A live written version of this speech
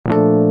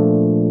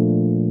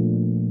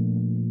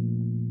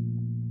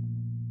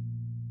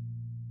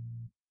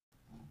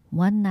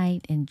One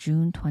night in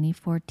June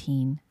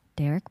 2014,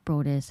 Derek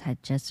Brodus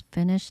had just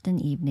finished an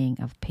evening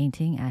of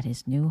painting at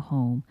his new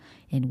home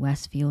in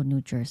Westfield, New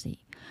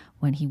Jersey,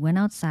 when he went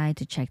outside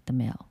to check the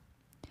mail.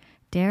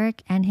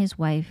 Derek and his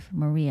wife,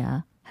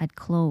 Maria, had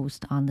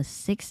closed on the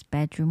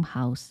 6-bedroom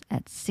house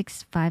at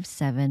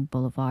 657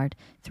 Boulevard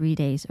 3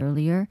 days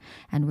earlier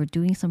and were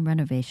doing some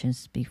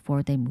renovations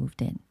before they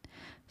moved in.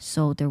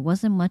 So there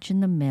wasn't much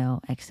in the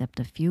mail except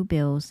a few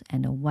bills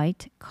and a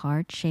white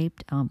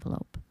card-shaped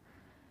envelope.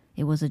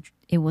 It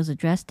was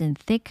addressed in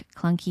thick,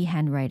 clunky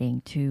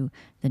handwriting to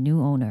the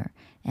new owner,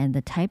 and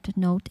the typed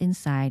note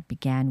inside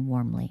began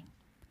warmly.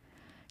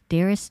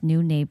 Dearest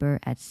new neighbor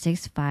at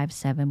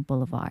 657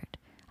 Boulevard,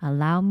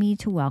 allow me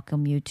to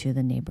welcome you to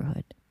the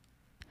neighborhood.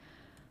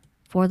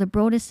 For the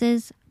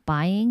Broduses,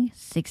 buying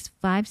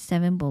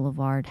 657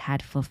 Boulevard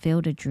had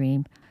fulfilled a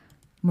dream.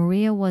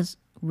 Maria was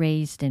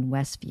raised in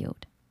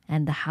Westfield,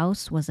 and the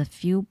house was a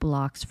few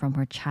blocks from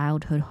her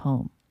childhood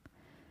home.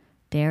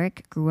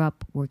 Derek grew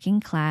up working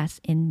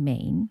class in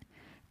Maine,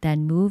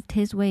 then moved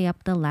his way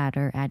up the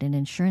ladder at an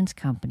insurance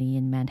company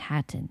in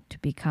Manhattan to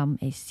become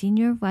a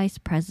senior vice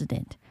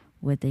president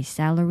with a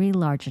salary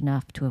large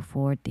enough to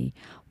afford the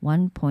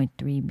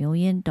 $1.3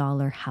 million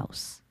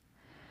house.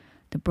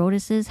 The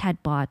Broduses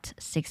had bought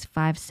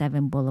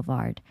 657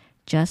 Boulevard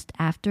just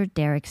after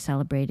Derek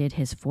celebrated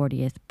his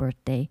 40th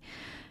birthday,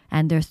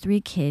 and their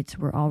 3 kids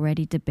were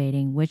already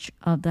debating which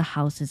of the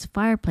house's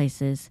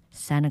fireplaces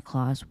Santa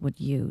Claus would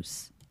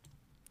use.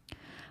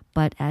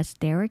 But as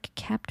Derek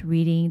kept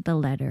reading the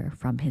letter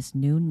from his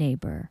new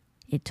neighbor,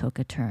 it took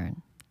a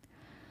turn.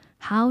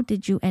 How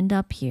did you end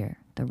up here?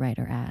 The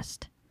writer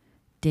asked.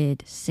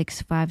 Did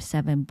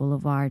 657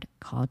 Boulevard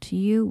call to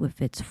you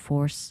with its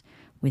force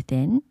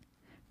within?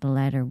 The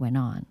letter went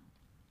on.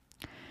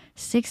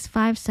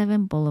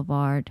 657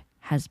 Boulevard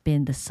has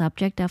been the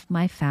subject of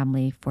my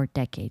family for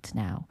decades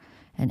now,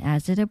 and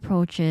as it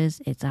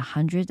approaches its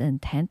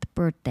 110th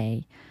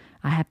birthday,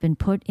 I have been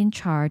put in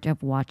charge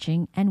of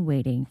watching and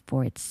waiting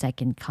for its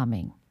second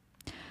coming.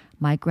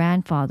 My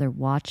grandfather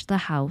watched the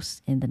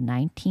house in the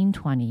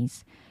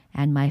 1920s,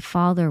 and my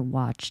father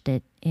watched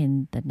it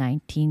in the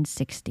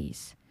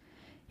 1960s.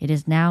 It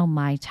is now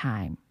my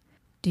time.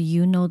 Do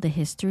you know the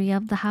history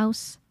of the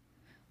house?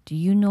 Do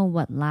you know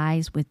what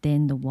lies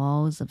within the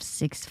walls of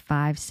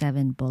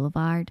 657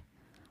 Boulevard?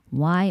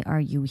 Why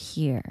are you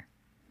here?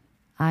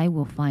 I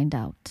will find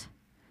out.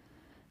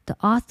 The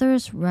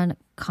author's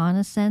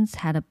reconnaissance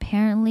had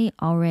apparently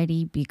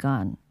already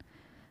begun.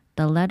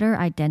 The letter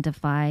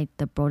identified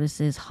the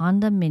Broduses'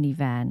 Honda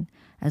minivan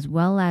as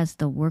well as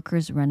the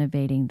workers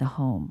renovating the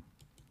home.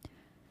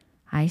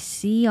 I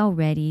see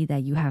already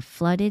that you have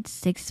flooded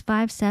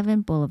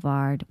 657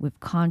 Boulevard with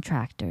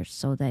contractors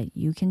so that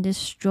you can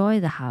destroy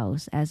the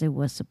house as it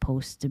was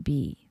supposed to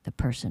be, the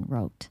person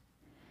wrote.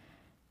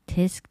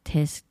 Tisk,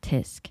 tisk,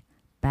 tisk.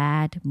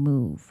 Bad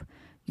move.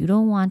 You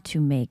don't want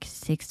to make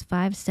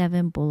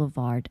 657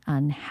 Boulevard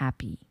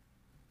unhappy.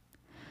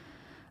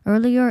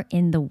 Earlier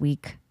in the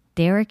week,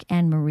 Derek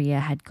and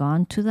Maria had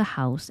gone to the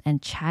house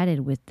and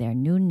chatted with their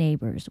new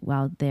neighbors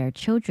while their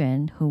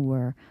children, who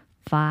were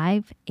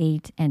 5,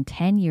 8, and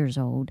 10 years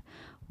old,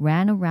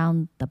 ran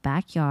around the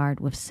backyard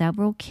with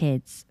several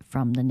kids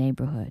from the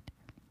neighborhood.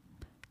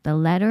 The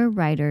letter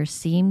writer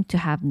seemed to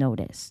have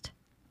noticed.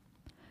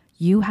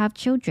 You have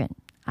children.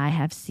 I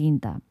have seen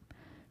them.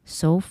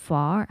 So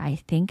far, I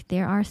think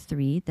there are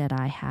 3 that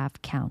I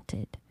have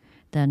counted.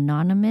 The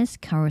anonymous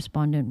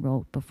correspondent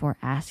wrote before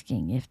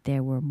asking if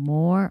there were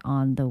more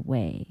on the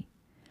way.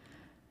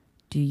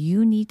 Do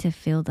you need to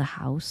fill the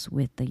house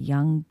with the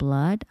young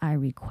blood I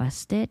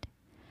requested?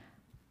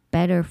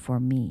 Better for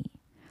me.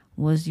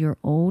 Was your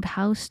old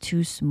house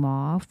too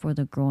small for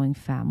the growing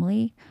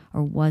family,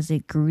 or was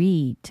it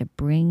greed to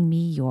bring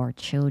me your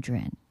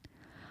children?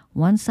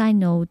 Once I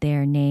know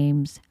their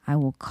names, I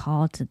will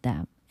call to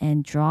them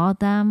and draw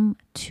them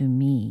to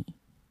me.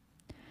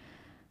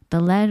 The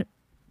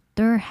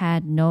letter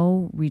had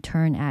no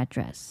return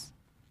address.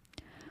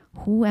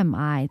 Who am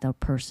I? The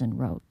person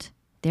wrote.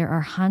 There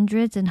are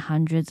hundreds and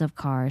hundreds of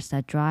cars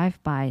that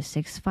drive by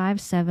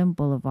 657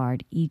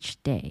 Boulevard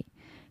each day.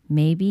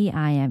 Maybe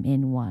I am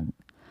in one.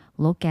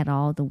 Look at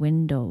all the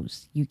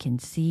windows you can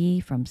see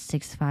from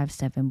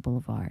 657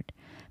 Boulevard.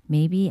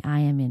 Maybe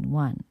I am in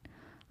one.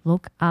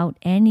 Look out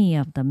any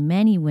of the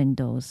many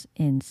windows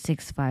in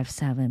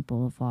 657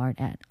 Boulevard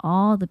at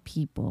all the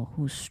people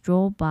who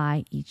stroll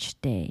by each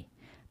day.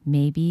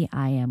 Maybe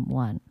I am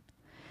one.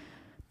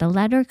 The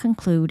letter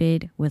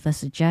concluded with a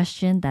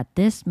suggestion that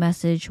this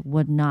message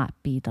would not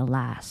be the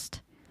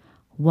last.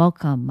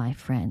 Welcome, my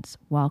friends,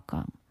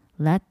 welcome.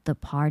 Let the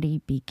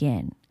party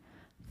begin.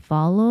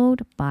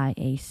 Followed by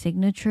a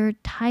signature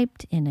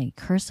typed in a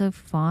cursive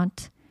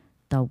font,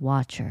 The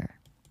Watcher.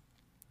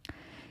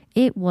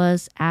 It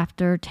was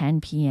after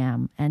 10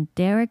 p.m. and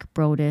Derek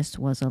Brodus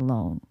was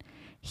alone.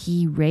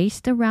 He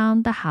raced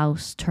around the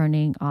house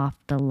turning off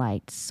the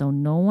lights so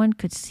no one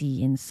could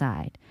see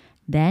inside,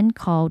 then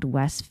called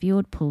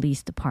Westfield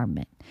Police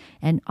Department.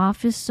 An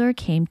officer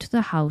came to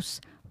the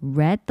house,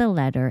 read the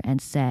letter,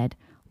 and said,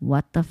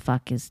 What the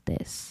fuck is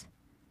this?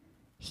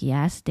 He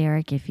asked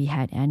Derek if he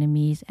had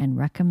enemies and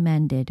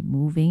recommended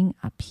moving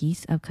a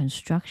piece of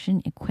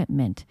construction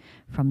equipment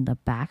from the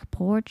back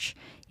porch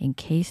in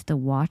case the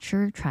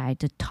watcher tried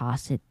to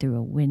toss it through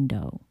a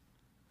window.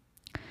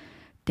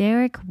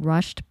 Derek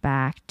rushed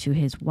back to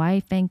his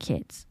wife and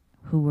kids,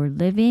 who were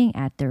living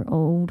at their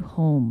old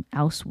home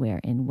elsewhere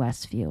in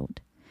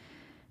Westfield.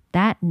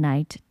 That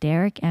night,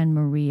 Derek and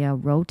Maria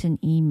wrote an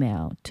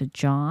email to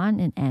John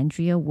and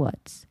Andrea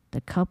Woods,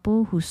 the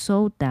couple who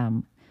sold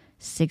them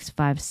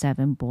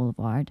 657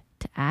 Boulevard,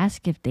 to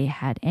ask if they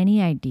had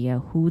any idea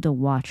who the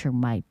watcher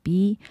might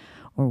be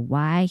or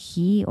why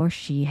he or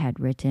she had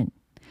written.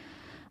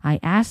 I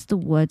asked the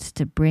Woods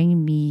to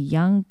bring me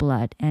young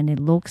blood, and it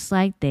looks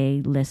like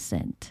they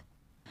listened.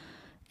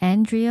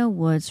 Andrea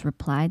Woods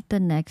replied the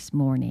next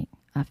morning.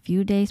 A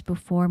few days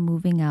before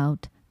moving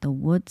out, the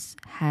Woods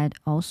had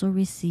also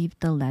received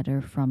the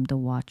letter from the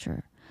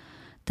watcher.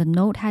 The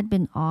note had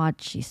been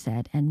odd, she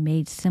said, and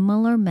made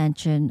similar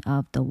mention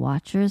of the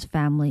watcher's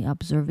family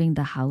observing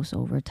the house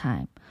over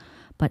time.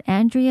 But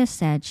Andrea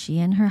said she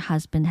and her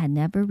husband had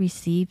never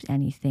received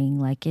anything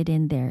like it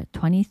in their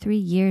 23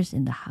 years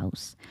in the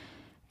house,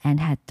 and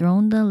had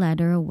thrown the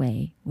letter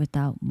away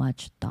without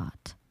much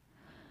thought.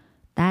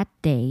 That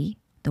day,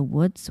 the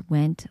Woods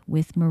went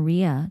with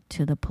Maria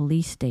to the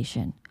police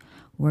station,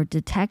 where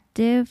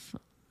Detective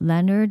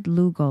Leonard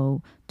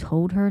Lugo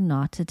told her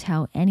not to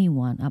tell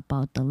anyone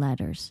about the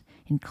letters,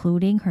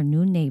 including her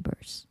new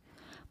neighbors,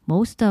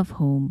 most of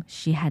whom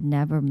she had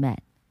never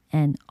met,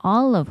 and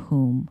all of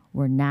whom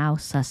were now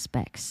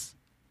suspects.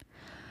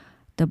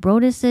 The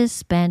Broadduses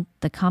spent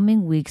the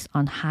coming weeks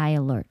on high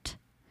alert.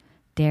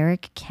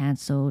 Derek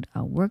canceled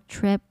a work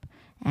trip,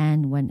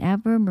 and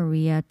whenever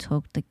Maria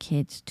took the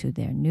kids to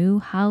their new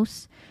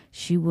house,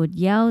 she would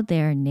yell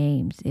their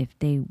names if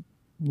they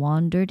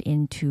wandered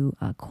into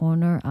a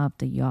corner of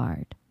the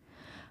yard.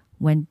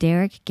 When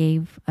Derek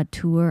gave a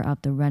tour of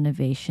the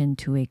renovation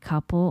to a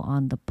couple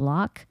on the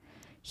block,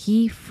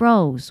 he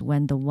froze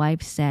when the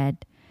wife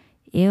said,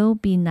 "It'll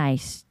be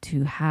nice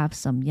to have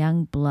some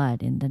young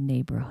blood in the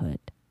neighborhood."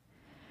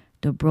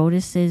 The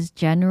Broadduses'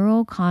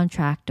 general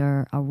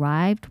contractor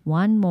arrived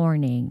one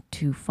morning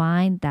to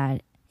find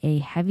that a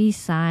heavy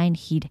sign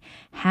he'd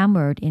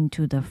hammered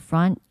into the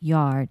front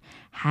yard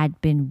had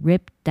been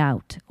ripped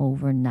out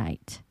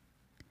overnight.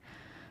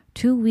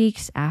 2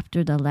 weeks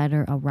after the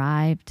letter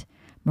arrived,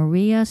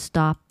 Maria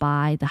stopped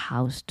by the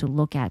house to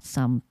look at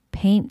some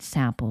paint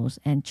samples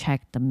and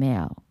check the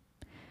mail.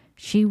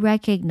 She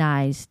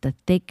recognized the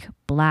thick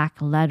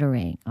black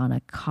lettering on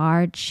a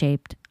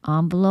card-shaped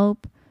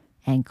envelope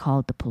and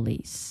called the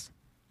police.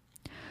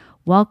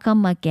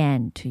 "Welcome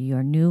again to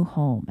your new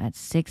home at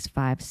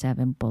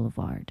 657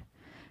 Boulevard,"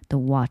 the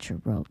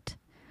watcher wrote.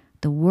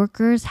 "The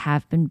workers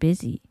have been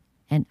busy,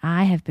 and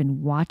I have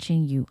been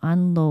watching you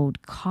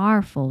unload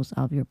carfuls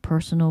of your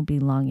personal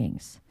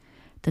belongings.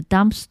 The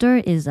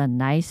dumpster is a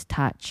nice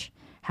touch.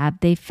 Have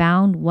they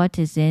found what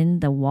is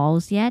in the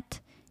walls yet?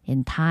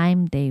 In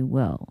time they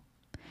will."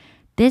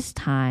 This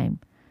time,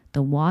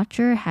 the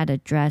watcher had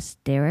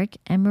addressed Derek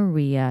and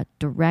Maria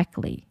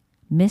directly,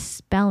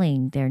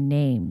 misspelling their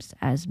names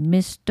as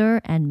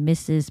Mr. and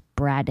Mrs.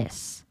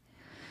 Broaddus.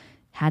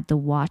 Had the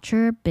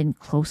watcher been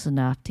close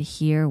enough to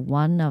hear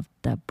one of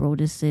the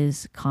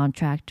Broadduses'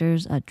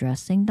 contractors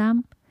addressing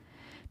them?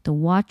 The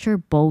watcher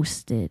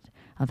boasted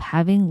of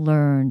having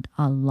learned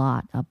a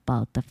lot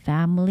about the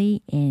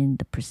family in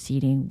the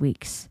preceding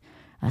weeks,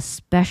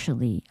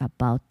 especially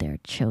about their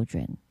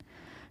children.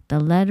 The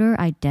letter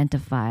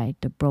identified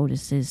the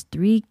Broadduses'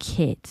 3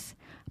 kids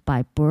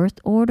by birth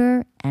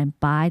order and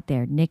by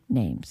their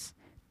nicknames,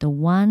 the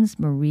ones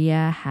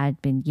Maria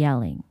had been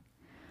yelling.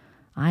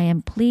 "I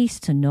am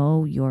pleased to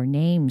know your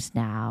names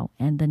now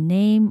and the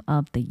name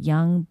of the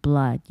young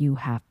blood you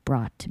have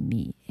brought to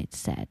me," it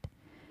said.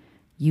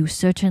 "You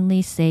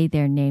certainly say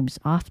their names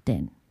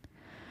often."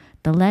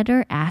 The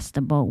letter asked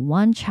about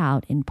one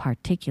child in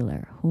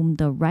particular, whom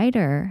the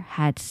writer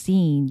had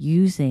seen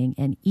using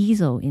an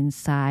easel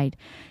inside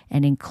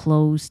an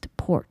enclosed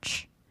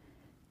porch.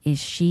 "Is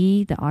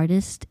she the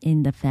artist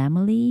in the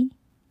family?"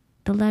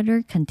 The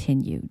letter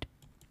continued.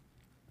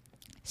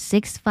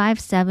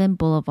 657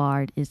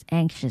 Boulevard is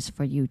anxious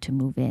for you to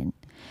move in.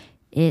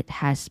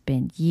 It has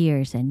been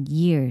years and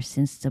years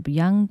since the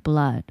young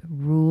blood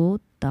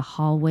ruled the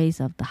hallways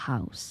of the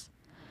house.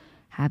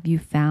 Have you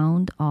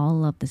found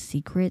all of the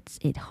secrets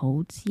it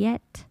holds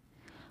yet?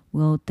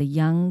 Will the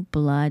young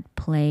blood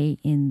play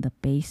in the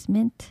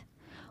basement?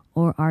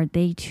 Or are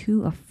they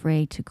too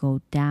afraid to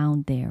go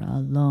down there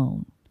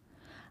alone?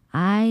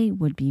 I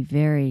would be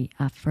very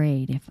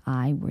afraid if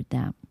I were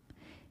them.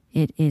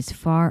 It is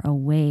far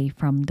away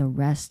from the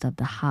rest of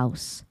the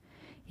house.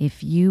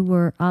 If you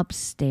were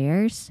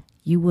upstairs,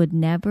 you would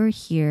never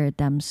hear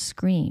them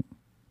scream.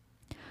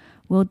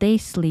 Will they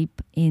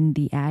sleep in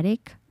the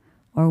attic,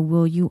 or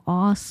will you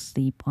all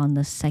sleep on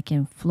the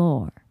second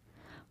floor?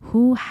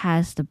 Who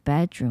has the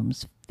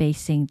bedrooms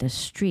facing the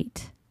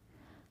street?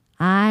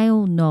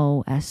 I'll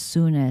know as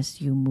soon as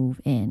you move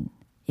in.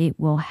 It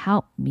will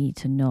help me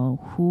to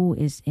know who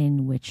is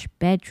in which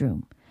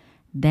bedroom.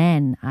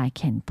 Then I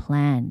can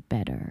plan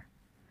better.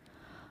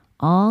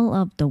 All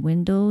of the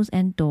windows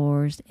and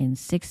doors in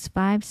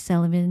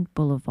 657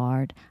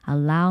 Boulevard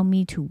allow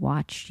me to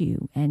watch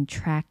you and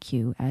track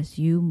you as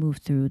you move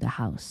through the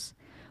house.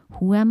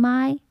 Who am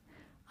I?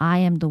 I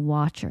am the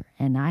watcher,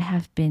 and I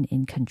have been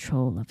in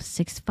control of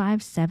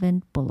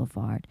 657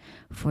 Boulevard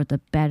for the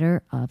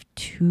better of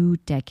 2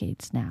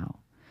 decades now.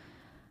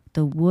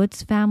 The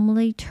Woods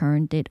family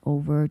turned it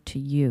over to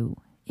you.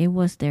 It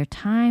was their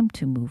time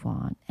to move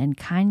on and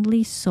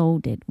kindly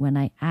sold it when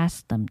I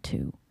asked them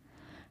to.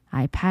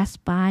 I pass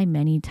by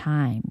many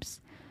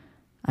times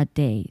a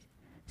day.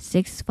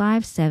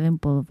 657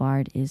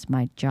 Boulevard is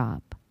my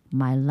job,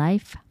 my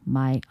life,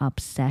 my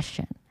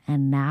obsession.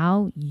 And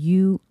now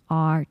you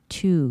are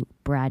too,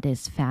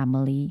 Braddis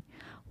family.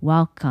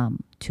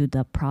 Welcome to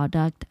the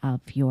product of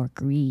your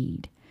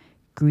greed.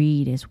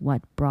 Greed is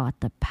what brought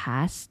the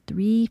past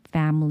 3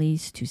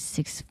 families to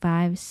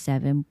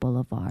 657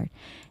 Boulevard,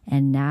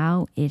 and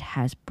now it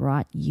has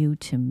brought you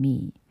to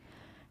me.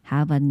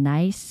 Have a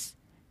nice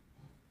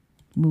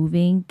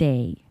moving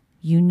day.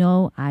 You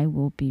know I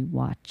will be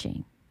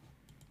watching.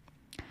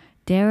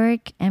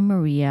 Derek and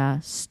Maria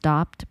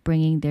stopped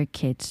bringing their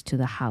kids to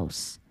the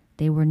house.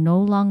 They were no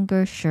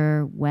longer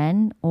sure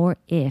when or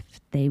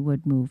if they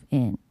would move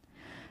in.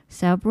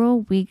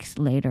 Several weeks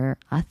later,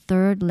 a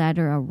third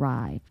letter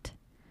arrived.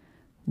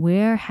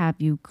 Where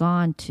have you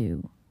gone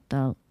to?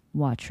 The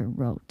watcher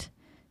wrote.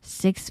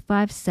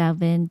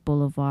 657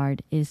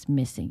 Boulevard is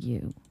missing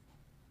you.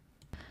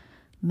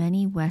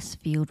 Many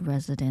Westfield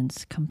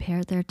residents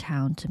compare their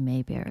town to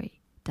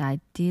Mayberry, the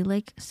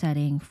idyllic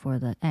setting for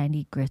the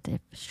Andy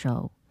Griffith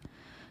Show,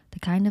 the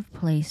kind of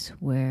place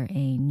where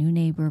a new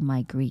neighbor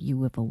might greet you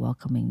with a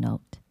welcoming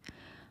note.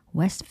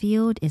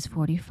 Westfield is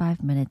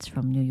 45 minutes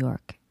from New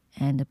York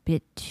and a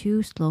bit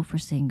too slow for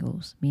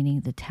singles,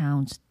 meaning the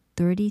town's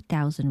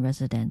 30,000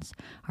 residents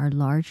are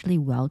largely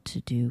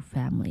well-to-do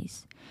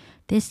families.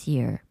 This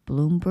year,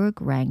 Bloomberg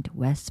ranked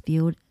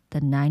Westfield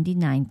the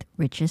 99th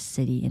richest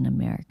city in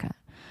America,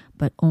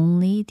 but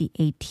only the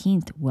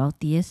 18th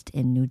wealthiest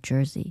in New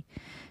Jersey.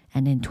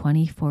 And in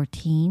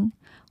 2014,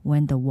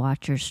 when the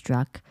watcher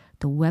struck,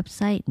 the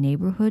website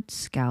Neighborhood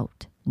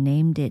Scout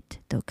named it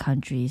the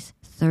country's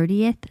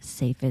 30th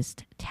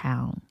safest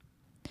town.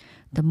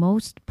 The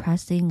most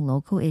pressing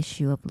local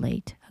issue of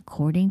late,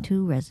 according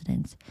to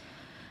residents,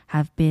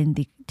 have been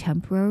the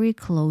temporary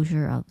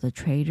closure of the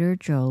Trader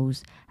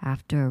Joe's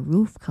after a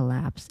roof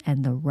collapse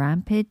and the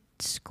rampant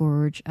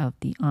scourge of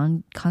the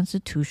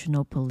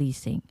unconstitutional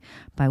policing,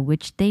 by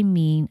which they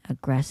mean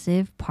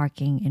aggressive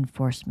parking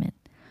enforcement.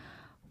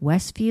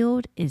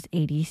 Westfield is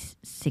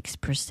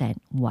 86%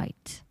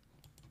 white.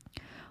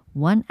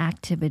 One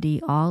activity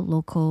all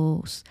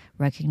locals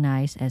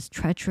recognize as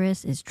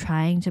treacherous is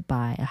trying to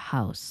buy a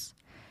house.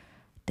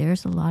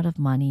 There's a lot of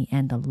money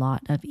and a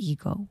lot of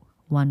ego,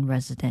 one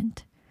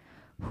resident,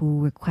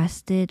 who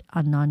requested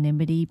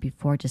anonymity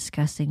before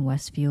discussing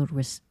Westfield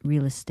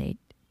real estate,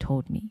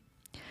 told me.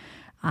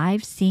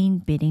 I've seen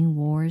bidding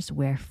wars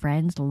where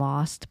friends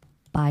lost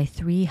by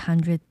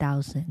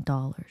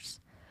 $300,000.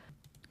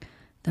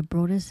 The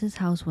Broaddus'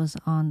 house was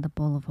on the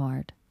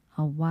boulevard,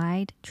 a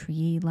wide,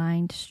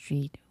 tree-lined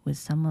street with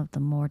some of the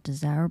more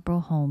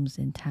desirable homes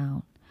in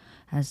town.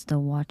 As the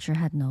watcher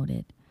had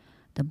noted,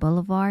 the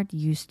boulevard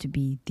used to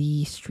be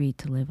the street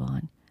to live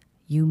on.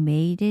 You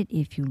made it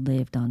if you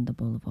lived on the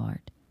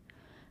boulevard.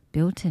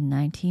 Built in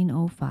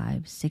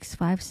 1905,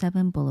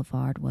 657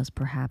 Boulevard was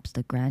perhaps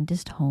the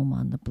grandest home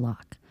on the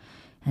block,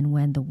 and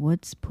when the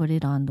Woods put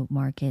it on the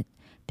market,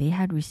 they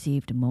had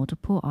received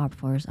multiple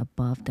offers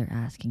above their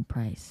asking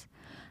price.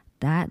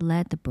 That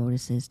led the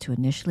Broadduses to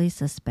initially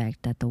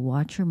suspect that the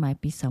watcher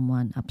might be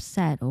someone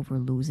upset over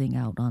losing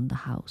out on the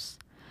house.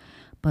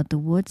 But the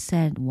Woods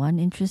said one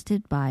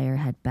interested buyer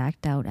had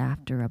backed out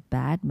after a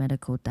bad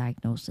medical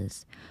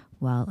diagnosis,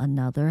 while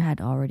another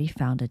had already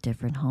found a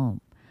different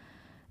home.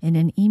 In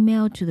an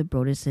email to the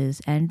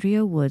Broadduses,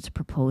 Andrea Woods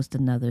proposed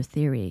another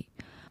theory.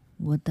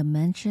 Would the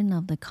mention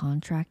of the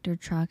contractor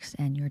trucks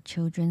and your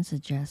children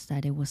suggest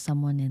that it was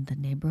someone in the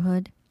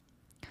neighborhood?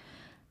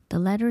 The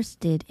letters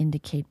did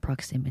indicate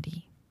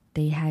proximity.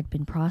 They had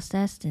been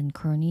processed in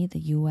Kearney, the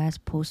U.S.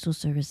 Postal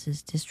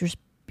Service's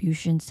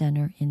distribution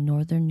center in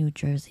northern New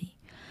Jersey.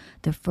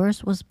 The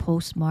first was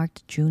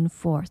postmarked June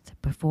 4th,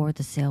 before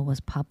the sale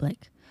was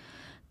public.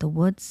 The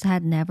Woods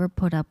had never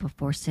put up a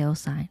for sale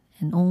sign,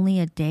 and only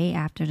a day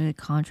after the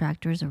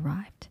contractors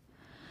arrived.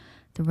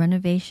 The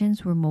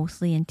renovations were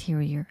mostly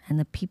interior, and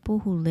the people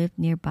who lived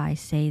nearby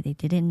say they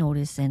didn't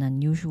notice an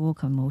unusual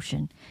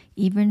commotion,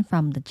 even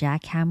from the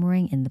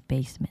jackhammering in the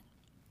basement.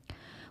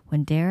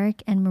 When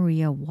Derek and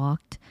Maria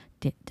walked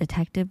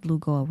Detective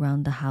Lugo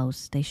around the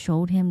house, they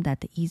showed him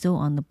that the easel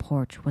on the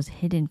porch was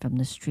hidden from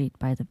the street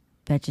by the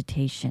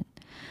vegetation,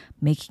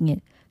 making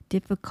it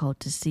difficult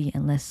to see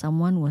unless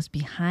someone was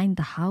behind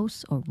the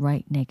house or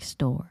right next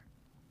door.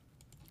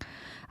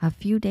 A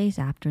few days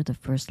after the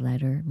first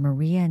letter,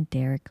 Maria and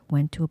Derek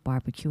went to a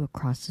barbecue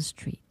across the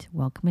street,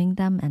 welcoming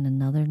them and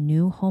another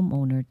new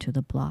homeowner to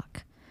the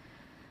block.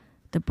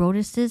 The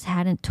Broadduses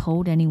hadn't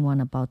told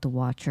anyone about the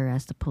watcher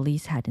as the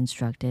police had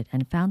instructed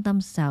and found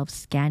themselves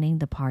scanning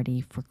the party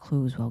for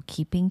clues while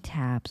keeping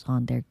tabs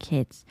on their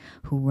kids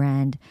who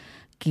ran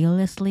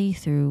guilelessly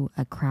through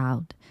a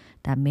crowd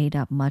that made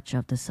up much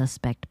of the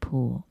suspect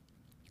pool.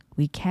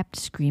 We kept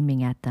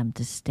screaming at them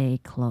to stay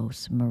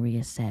close,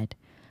 Maria said.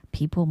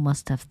 People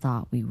must have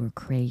thought we were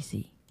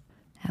crazy.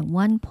 At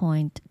one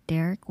point,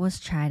 Derek was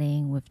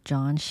chatting with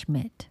John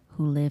Schmidt,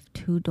 who lived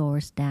 2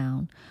 doors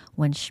down,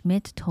 when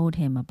Schmidt told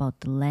him about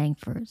the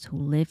Langfords who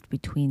lived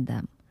between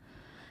them.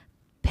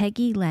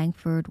 Peggy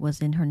Langford was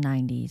in her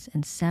 90s,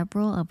 and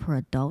several of her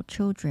adult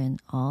children,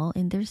 all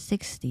in their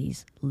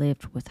 60s,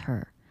 lived with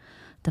her.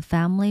 The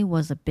family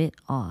was a bit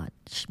odd,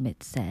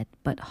 Schmidt said,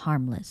 but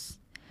harmless.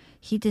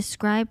 He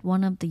described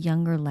one of the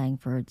younger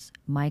Langfords,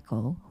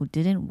 Michael, who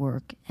didn't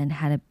work and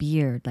had a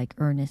beard like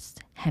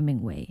Ernest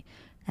Hemingway,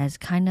 as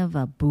kind of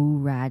a Boo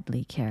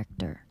Radley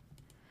character.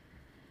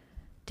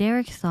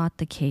 Derek thought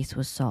the case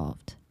was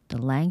solved.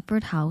 The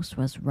Langford house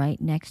was right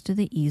next to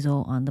the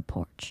easel on the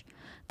porch.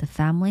 The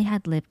family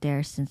had lived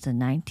there since the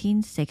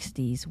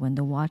 1960s when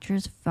the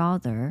watcher's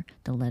father,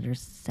 the letters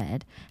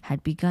said,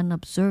 had begun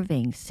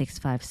observing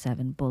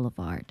 657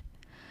 Boulevard.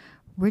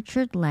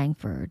 Richard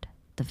Langford,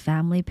 the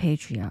family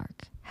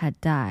patriarch, had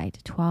died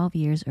 12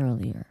 years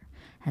earlier,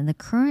 and the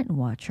current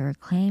watcher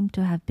claimed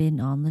to have been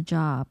on the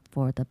job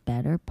for the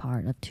better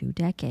part of 2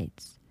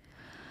 decades.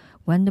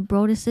 When the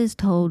Broadduses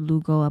told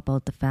Lugo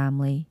about the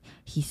family,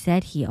 he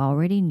said he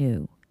already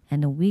knew,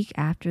 and a week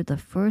after the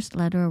first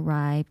letter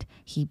arrived,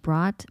 he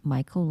brought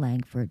Michael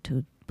Langford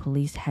to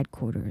police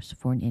headquarters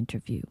for an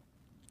interview.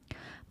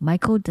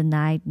 Michael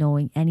denied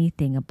knowing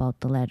anything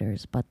about the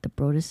letters, but the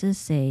Broadduses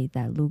say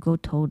that Lugo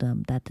told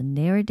him that the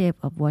narrative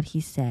of what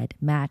he said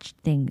matched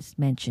things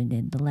mentioned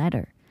in the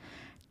letter.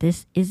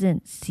 This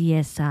isn't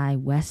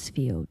CSI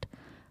Westfield,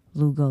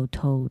 Lugo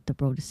told the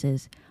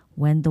Broadduses.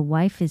 When the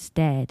wife is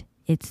dead,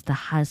 it's the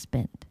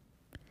husband.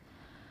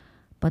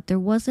 But there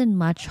wasn't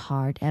much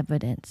hard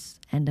evidence,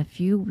 and a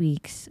few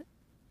weeks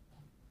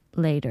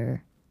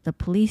later, the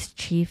police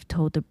chief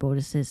told the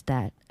Broadduses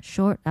that,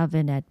 short of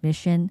an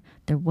admission,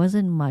 there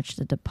wasn't much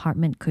the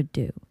department could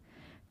do.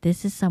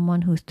 This is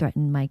someone who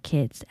threatened my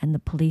kids, and the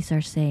police are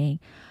saying,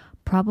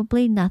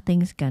 probably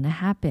nothing's gonna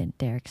happen,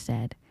 Derek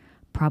said.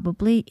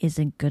 Probably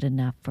isn't good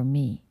enough for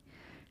me.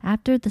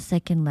 After the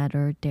second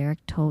letter,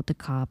 Derek told the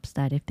cops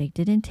that if they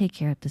didn't take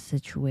care of the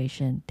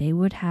situation, they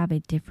would have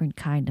a different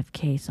kind of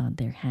case on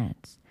their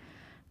hands.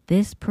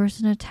 This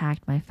person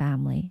attacked my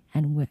family,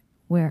 and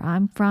where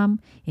I'm from,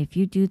 if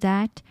you do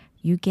that,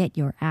 you get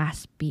your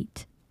ass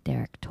beat,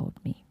 Derek told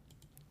me.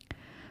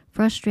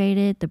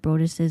 Frustrated, the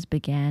Broadduses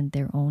began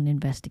their own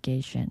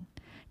investigation.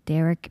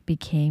 Derek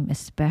became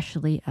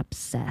especially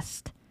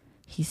obsessed.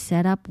 He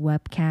set up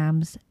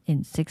webcams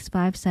in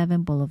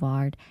 657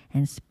 Boulevard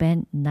and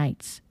spent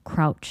nights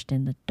crouched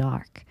in the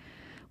dark,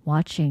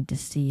 watching to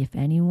see if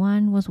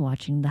anyone was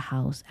watching the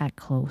house at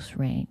close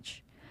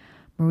range.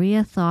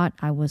 Maria thought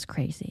I was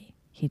crazy,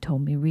 he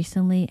told me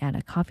recently at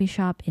a coffee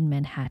shop in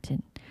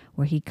Manhattan,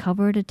 where he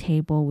covered a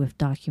table with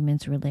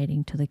documents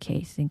relating to the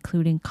case,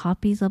 including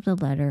copies of the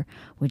letter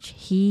which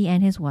he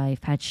and his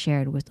wife had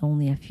shared with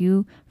only a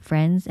few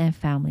friends and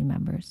family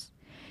members.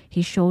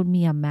 He showed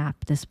me a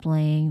map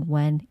displaying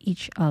when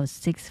each of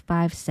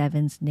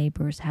 657's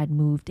neighbors had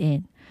moved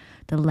in.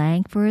 The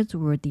Langfords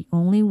were the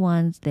only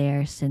ones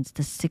there since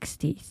the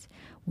 60s,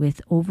 with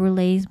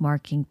overlays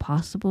marking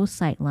possible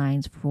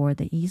sightlines for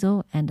the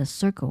easel and a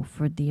circle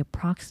for the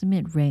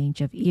approximate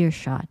range of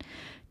earshot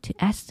to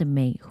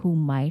estimate who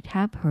might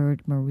have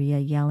heard Maria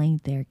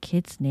yelling their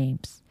kids'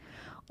 names.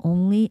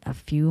 Only a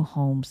few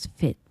homes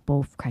fit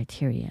both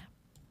criteria.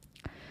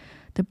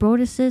 The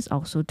Broadduses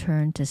also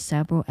turned to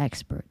several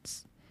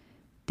experts.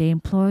 They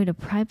employed a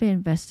private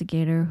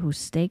investigator who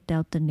staked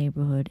out the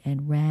neighborhood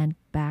and ran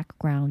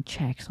background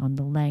checks on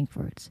the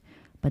Langfords,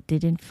 but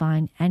didn't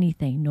find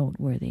anything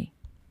noteworthy.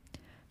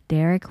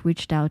 Derek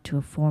reached out to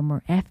a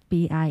former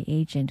FBI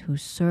agent who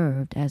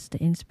served as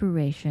the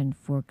inspiration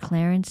for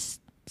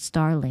Clarence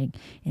Starling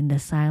in The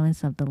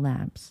Silence of the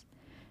Lambs.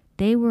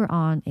 They were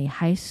on a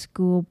high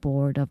school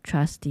board of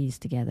trustees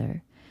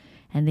together,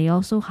 and they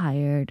also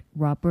hired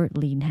Robert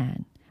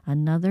Leanhan,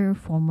 another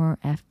former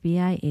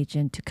FBI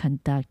agent, to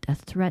conduct a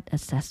threat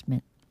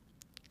assessment.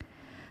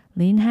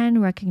 Leanhan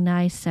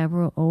recognized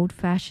several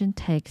old-fashioned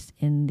texts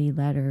in the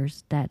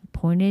letters that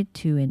pointed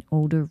to an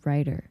older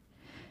writer.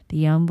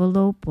 The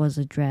envelope was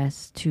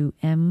addressed to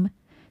M/M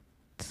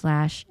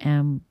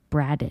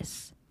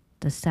Braddis.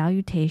 The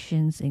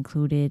salutations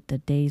included the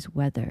day's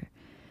weather,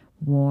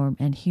 warm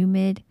and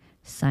humid,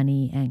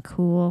 sunny and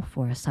cool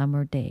for a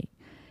summer day,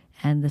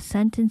 and the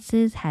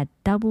sentences had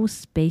double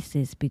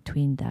spaces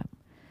between them.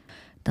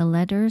 The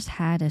letters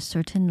had a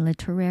certain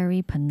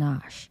literary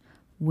panache,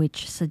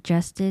 which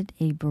suggested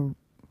a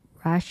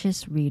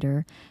voracious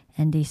reader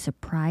and a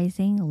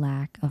surprising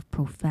lack of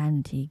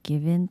profanity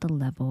given the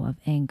level of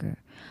anger,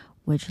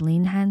 which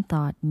Lin Han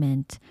thought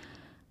meant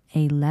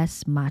a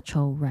less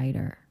macho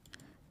writer.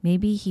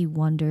 Maybe he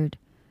wondered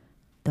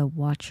the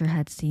Watcher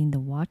had seen The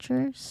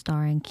Watcher,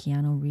 starring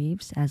Keanu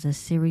Reeves as a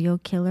serial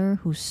killer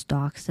who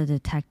stalks the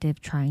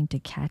detective trying to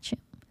catch him.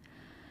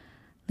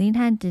 Lin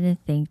Han didn't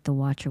think The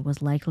Watcher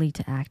was likely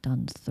to act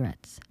on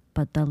threats,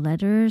 but the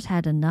letters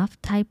had enough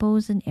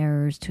typos and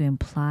errors to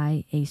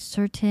imply a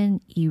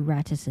certain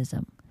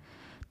erraticism.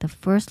 The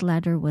first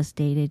letter was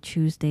dated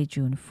Tuesday,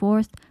 June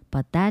 4th,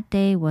 but that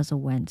day was a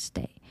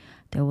Wednesday.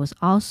 There was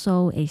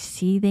also a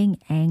seething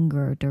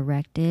anger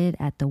directed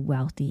at the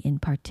wealthy in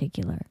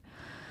particular.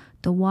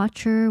 The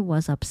Watcher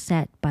was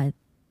upset by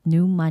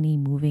new money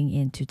moving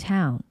into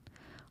town.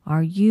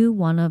 Are you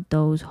one of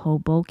those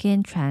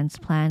Hoboken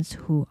transplants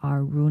who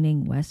are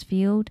ruining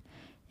Westfield?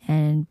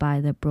 And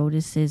by the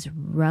Brodesses'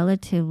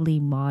 relatively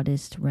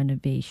modest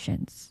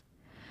renovations.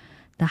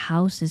 The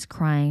house is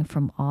crying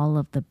from all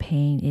of the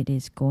pain it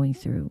is going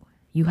through.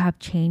 You have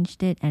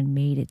changed it and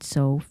made it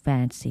so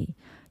fancy.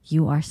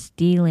 You are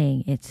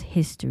stealing its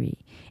history.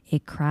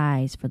 It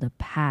cries for the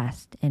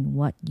past and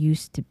what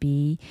used to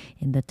be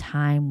in the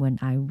time when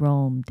I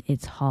roamed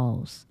its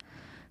halls.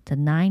 The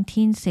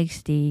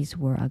 1960s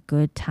were a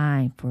good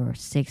time for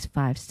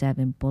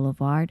 657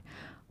 Boulevard,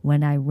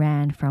 when I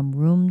ran from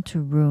room to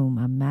room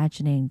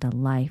imagining the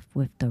life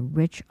with the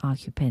rich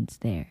occupants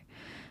there.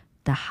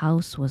 The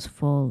house was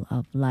full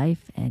of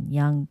life and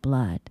young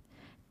blood.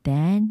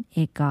 Then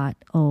it got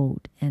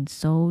old, and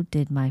so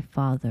did my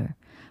father,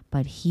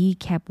 but he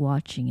kept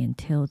watching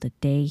until the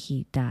day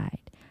he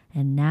died.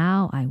 And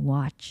now I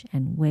watch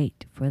and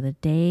wait for the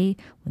day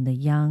when the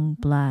young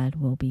blood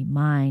will be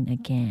mine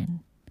again.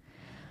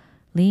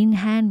 Lin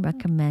Han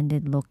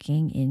recommended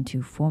looking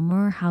into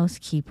former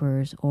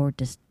housekeepers or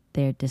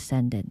their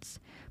descendants.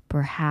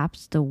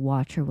 Perhaps the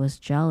Watcher was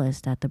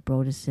jealous that the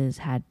Brodesses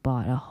had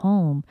bought a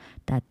home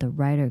that the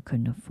writer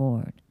couldn't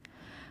afford.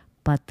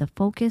 But the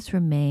focus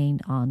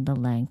remained on the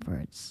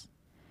Langfords.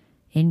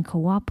 In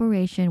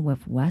cooperation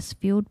with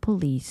Westfield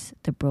Police,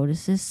 the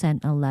Brodesses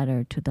sent a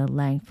letter to the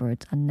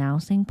Langfords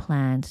announcing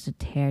plans to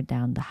tear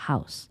down the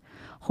house,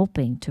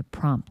 hoping to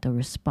prompt a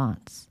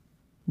response.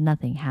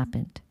 Nothing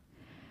happened.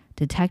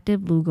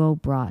 Detective Lugo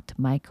brought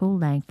Michael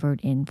Langford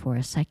in for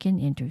a second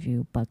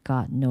interview but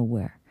got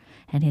nowhere,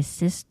 and his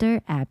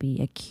sister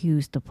Abby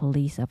accused the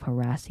police of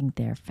harassing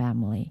their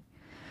family.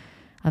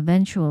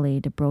 Eventually,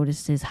 the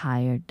Brodesses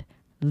hired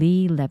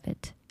Lee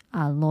Levitt,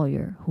 a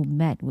lawyer who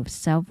met with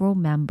several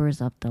members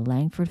of the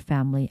Langford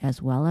family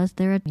as well as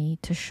their attorney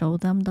to show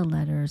them the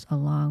letters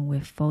along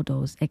with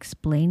photos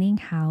explaining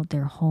how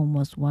their home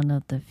was one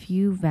of the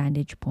few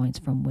vantage points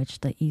from which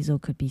the easel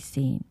could be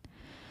seen.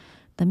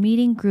 The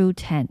meeting grew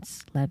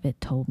tense, Levitt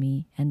told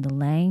me, and the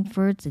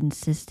Langfords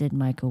insisted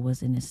Michael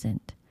was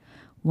innocent.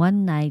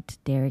 One night,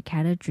 Derek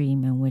had a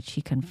dream in which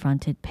he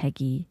confronted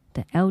Peggy,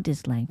 the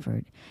eldest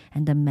Langford,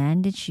 and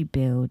demanded she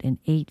build an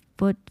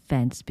 8-foot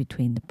fence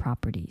between the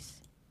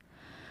properties.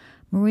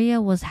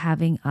 Maria was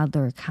having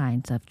other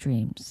kinds of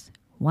dreams.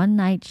 One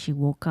night she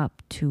woke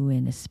up to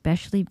an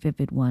especially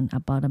vivid one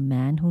about a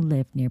man who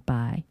lived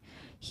nearby.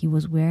 He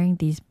was wearing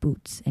these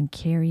boots and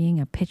carrying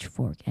a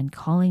pitchfork and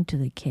calling to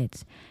the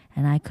kids,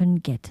 and I couldn't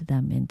get to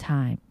them in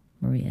time,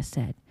 Maria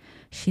said.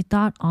 She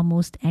thought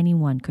almost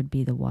anyone could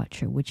be the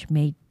Watcher, which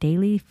made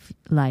daily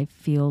life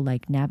feel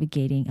like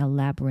navigating a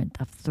labyrinth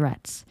of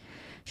threats.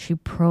 She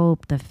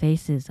probed the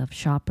faces of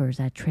shoppers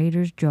at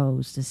Trader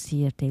Joe's to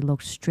see if they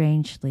looked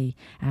strangely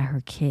at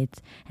her kids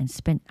and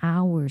spent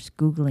hours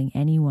Googling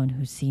anyone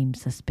who seemed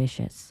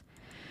suspicious.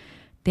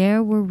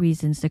 There were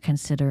reasons to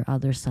consider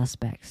other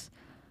suspects.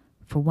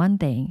 For one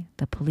thing,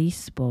 the police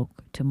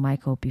spoke to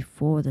Michael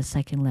before the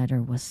second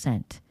letter was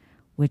sent,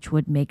 which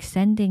would make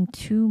sending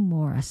two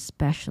more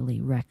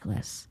especially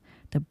reckless.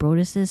 The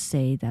Brodesses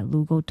say that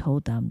Lugo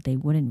told them they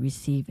wouldn't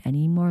receive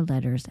any more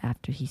letters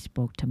after he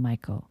spoke to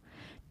Michael.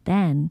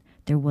 Then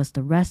there was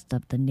the rest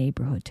of the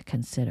neighborhood to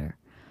consider.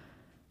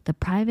 The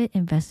private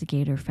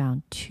investigator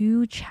found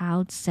 2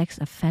 child sex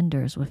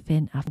offenders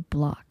within a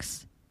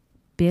blocks.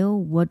 Bill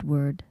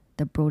Woodward,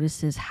 the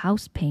Brodesses'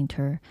 house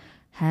painter,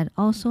 had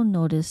also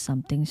noticed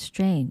something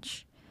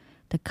strange.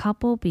 The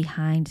couple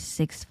behind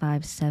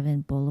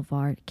 657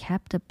 Boulevard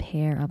kept a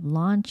pair of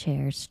lawn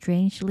chairs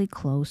strangely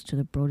close to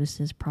the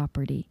Brodesses'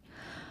 property.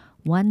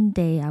 One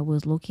day I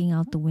was looking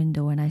out the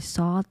window and I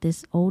saw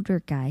this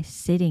older guy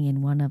sitting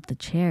in one of the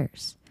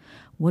chairs.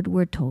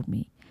 Woodward told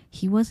me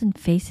he wasn't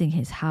facing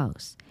his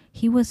house.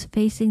 He was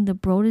facing the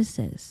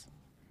Brodesses.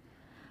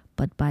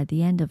 But by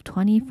the end of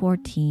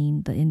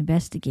 2014, the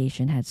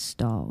investigation had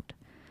stalled.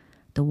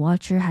 The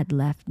Watcher had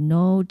left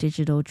no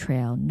digital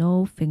trail,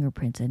 no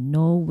fingerprints, and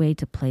no way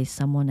to place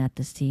someone at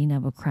the scene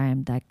of a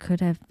crime that could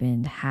have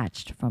been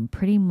hatched from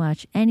pretty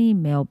much any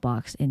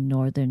mailbox in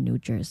northern New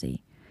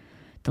Jersey.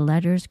 The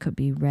letters could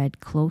be read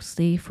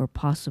closely for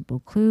possible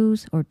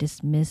clues or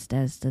dismissed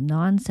as the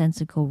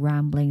nonsensical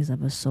ramblings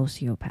of a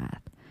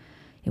sociopath.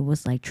 It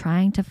was like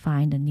trying to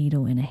find a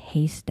needle in a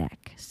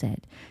haystack,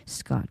 said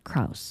Scott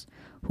Krause,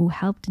 who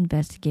helped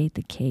investigate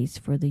the case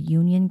for the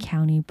Union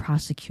County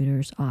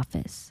Prosecutor's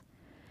Office.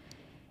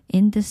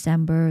 In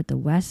December, the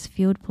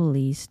Westfield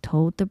police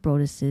told the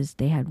Broadduses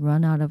they had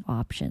run out of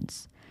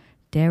options.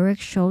 Derek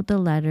showed the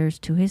letters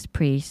to his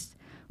priest,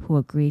 who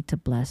agreed to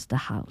bless the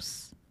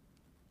house.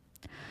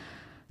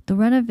 The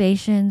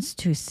renovations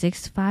to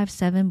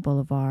 657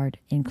 Boulevard,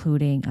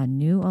 including a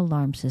new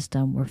alarm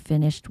system, were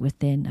finished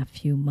within a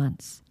few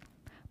months.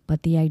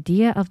 But the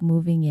idea of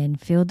moving in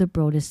filled the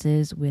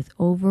Broadduses with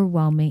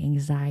overwhelming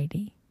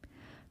anxiety.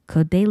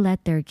 Could they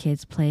let their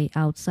kids play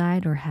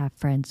outside or have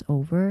friends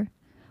over?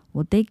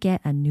 Would they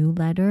get a new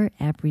letter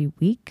every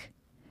week?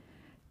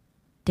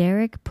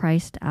 Derek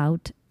priced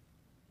out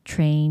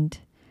trained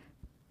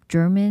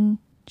German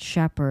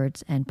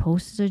shepherds and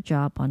posted a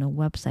job on a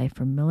website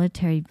for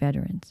military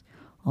veterans.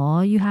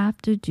 All you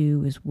have to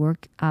do is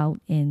work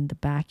out in the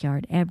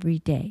backyard every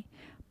day.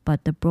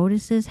 But the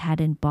Broadduses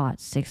hadn't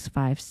bought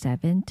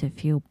 657 to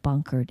feel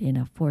bunkered in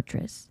a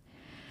fortress.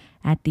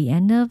 At the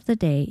end of the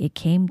day, it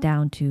came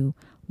down to,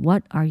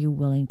 what are you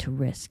willing to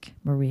risk?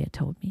 Maria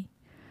told me.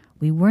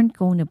 We weren't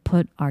going to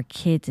put our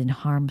kids in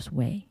harm's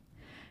way.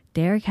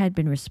 Derek had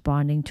been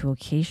responding to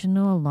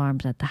occasional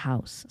alarms at the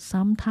house,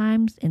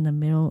 sometimes in the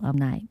middle of the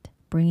night,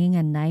 bringing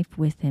a knife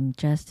with him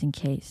just in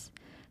case.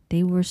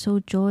 They were so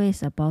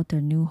joyous about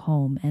their new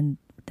home, and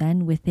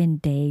then within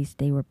days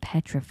they were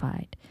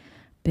petrified.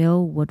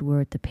 Bill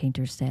Woodward, the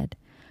painter, said,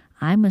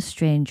 I'm a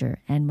stranger,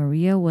 and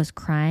Maria was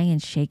crying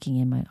and shaking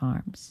in my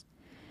arms.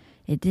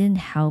 It didn't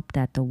help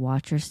that the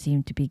watcher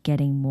seemed to be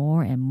getting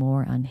more and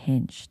more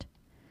unhinged.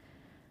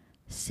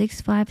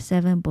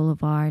 657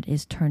 Boulevard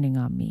is turning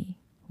on me,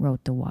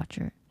 wrote the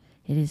watcher.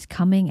 It is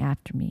coming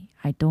after me.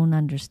 I don't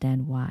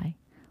understand why.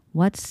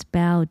 What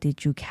spell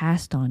did you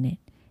cast on it?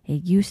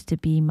 It used to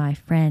be my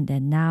friend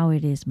and now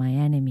it is my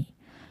enemy.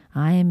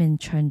 I am in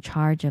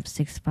charge of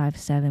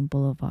 657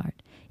 Boulevard.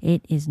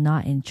 It is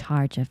not in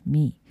charge of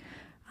me.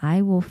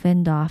 I will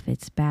fend off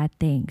its bad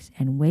things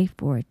and wait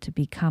for it to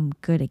become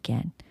good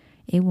again.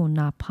 It will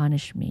not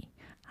punish me.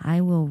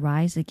 I will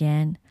rise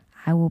again.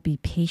 I will be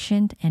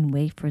patient and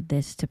wait for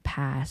this to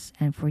pass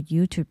and for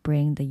you to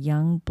bring the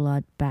young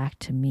blood back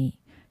to me.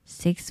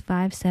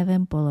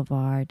 657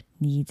 Boulevard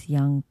needs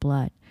young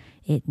blood.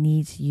 It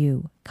needs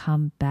you.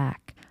 Come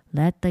back.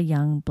 Let the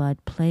young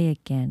blood play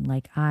again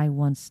like I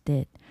once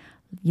did.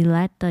 You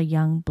let the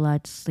young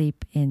blood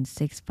sleep in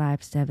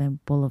 657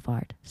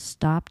 Boulevard.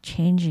 Stop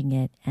changing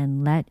it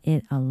and let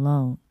it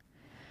alone.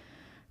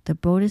 The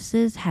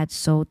Broadduses had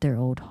sold their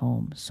old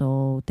home,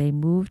 so they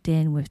moved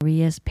in with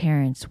Maria's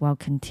parents while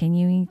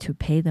continuing to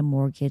pay the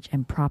mortgage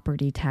and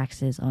property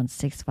taxes on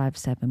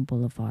 657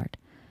 Boulevard.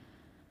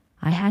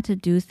 I had to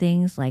do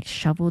things like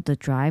shovel the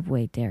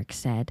driveway, Derek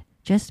said.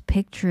 Just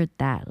picture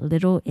that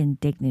little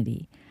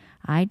indignity.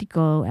 I'd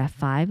go at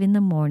 5 in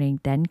the morning,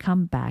 then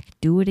come back,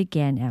 do it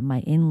again at my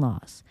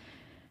in-laws.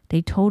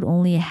 They told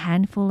only a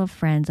handful of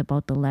friends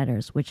about the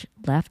letters, which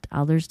left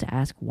others to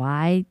ask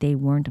why they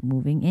weren't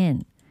moving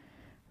in.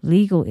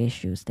 Legal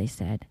issues, they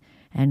said,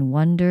 and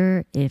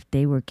wonder if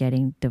they were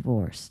getting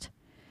divorced.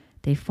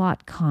 They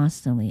fought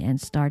constantly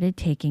and started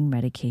taking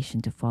medication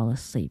to fall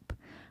asleep.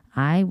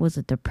 I was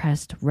a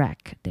depressed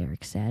wreck,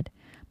 Derek said.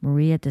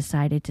 Maria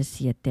decided to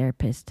see a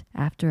therapist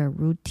after a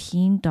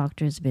routine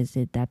doctor's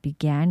visit that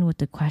began with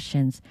the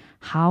questions,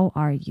 "How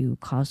are you?"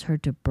 caused her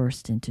to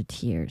burst into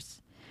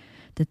tears.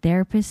 The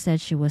therapist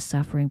said she was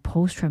suffering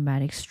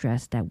post-traumatic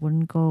stress that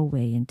wouldn't go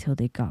away until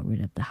they got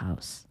rid of the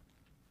house.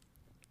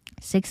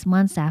 6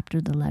 months after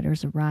the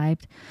letters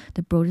arrived,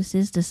 the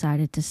Broadduses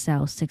decided to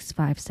sell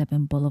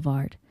 657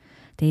 Boulevard.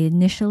 They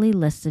initially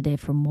listed it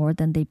for more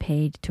than they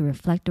paid to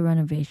reflect the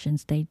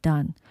renovations they'd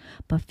done,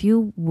 but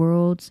few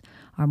worlds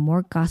are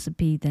more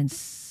gossipy than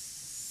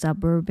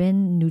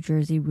suburban New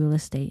Jersey real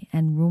estate,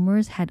 and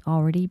rumors had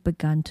already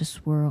begun to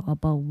swirl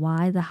about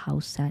why the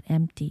house sat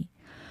empty.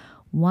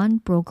 One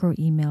broker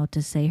emailed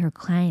to say her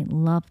client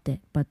loved it,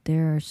 but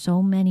there are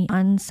so many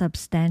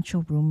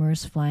unsubstantial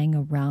rumors flying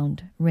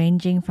around,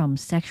 ranging from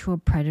sexual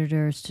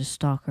predators to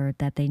stalker,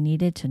 that they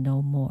needed to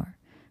know more.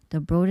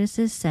 The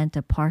Broadduses sent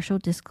a partial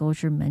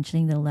disclosure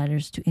mentioning the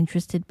letters to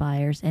interested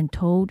buyers and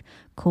told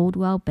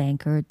Coldwell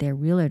Banker, their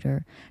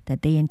realtor,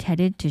 that they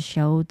intended to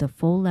show the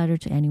full letter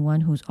to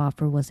anyone whose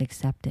offer was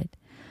accepted.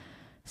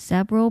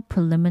 Several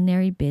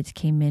preliminary bids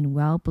came in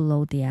well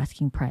below the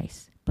asking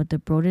price, but the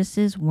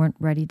Broadduses weren't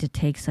ready to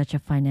take such a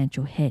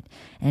financial hit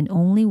and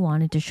only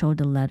wanted to show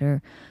the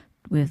letter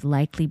with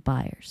likely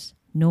buyers.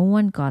 No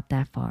one got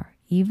that far.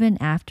 Even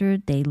after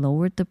they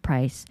lowered the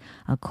price,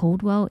 a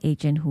Coldwell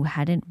agent who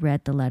hadn't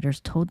read the letters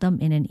told them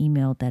in an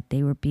email that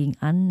they were being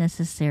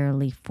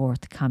unnecessarily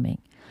forthcoming.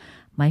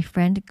 My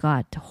friend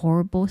got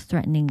horrible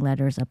threatening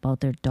letters about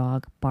their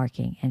dog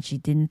barking, and she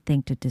didn't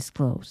think to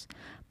disclose.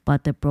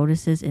 But the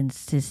Broadduses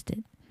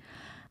insisted.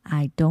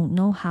 I don't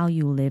know how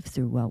you lived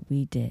through what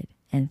we did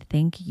and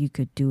think you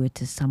could do it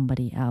to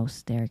somebody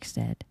else, Derek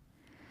said.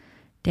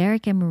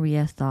 Derek and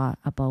Maria thought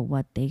about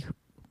what they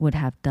would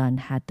have done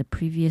had the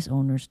previous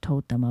owners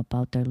told them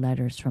about their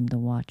letters from the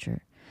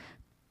Watcher.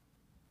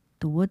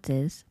 The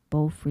Woodses,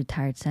 both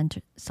retired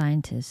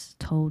scientists,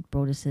 told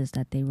Broaddus's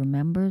that they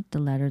remembered the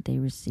letter they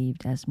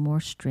received as more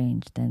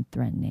strange than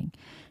threatening,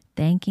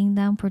 thanking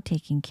them for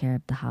taking care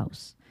of the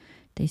house.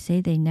 They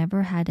say they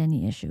never had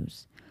any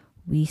issues.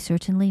 We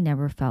certainly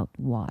never felt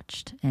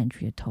watched,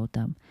 Andrea told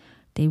them.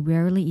 They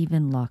rarely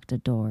even locked the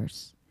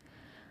doors.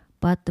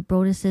 But the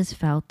Broadduses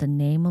felt the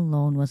name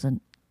alone was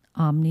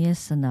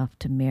ominous enough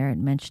to merit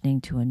mentioning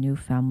to a new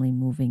family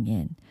moving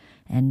in.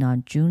 And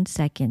on June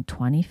 2nd,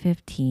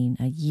 2015,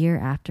 a year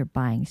after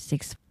buying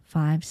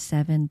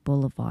 657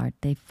 Boulevard,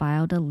 they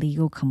filed a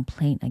legal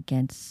complaint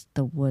against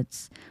the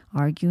Woods,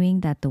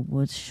 arguing that the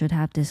Woods should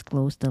have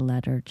disclosed the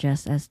letter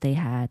just as they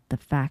had the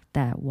fact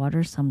that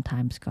water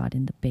sometimes got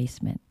in the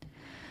basement.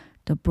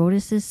 The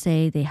Broadduses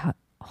say they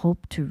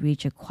hope to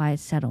reach a quiet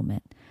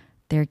settlement.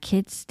 Their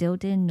kids still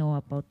didn't know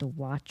about the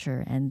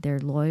Watcher, and their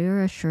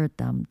lawyer assured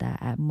them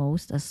that at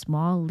most a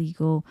small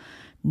legal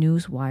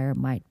newswire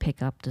might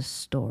pick up the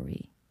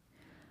story.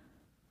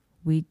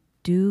 We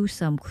do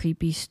some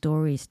creepy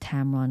stories,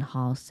 Tamron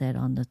Hall said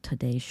on the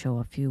Today Show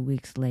a few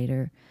weeks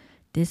later.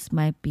 This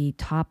might be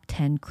top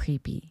 10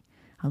 creepy.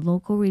 A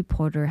local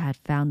reporter had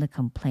found the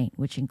complaint,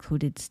 which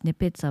included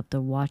snippets of the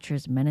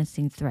Watcher's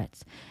menacing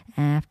threats,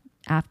 and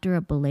after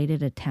a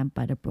belated attempt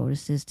by the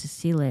Broadduses to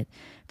seal it,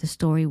 the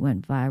story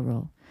went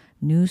viral.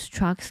 News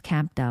trucks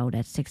camped out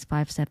at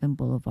 657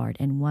 Boulevard,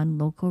 and one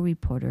local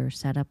reporter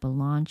set up a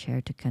lawn chair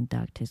to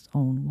conduct his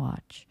own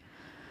watch.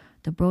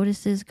 The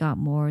Broadduses got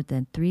more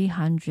than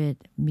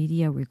 300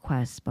 media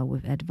requests, but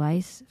with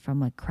advice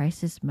from a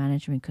crisis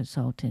management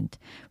consultant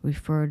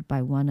referred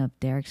by one of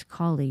Derek's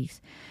colleagues,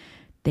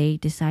 they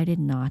decided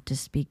not to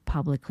speak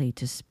publicly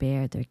to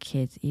spare their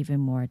kids even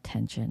more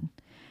attention.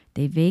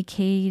 They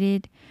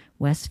vacated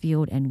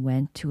Westfield and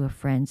went to a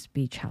friend's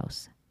beach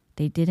house.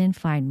 They didn't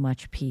find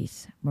much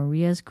peace.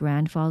 Maria's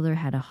grandfather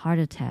had a heart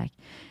attack,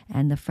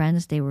 and the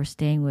friends they were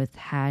staying with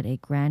had a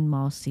grand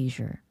mal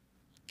seizure.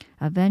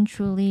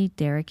 Eventually,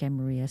 Derek and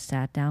Maria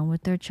sat down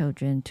with their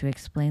children to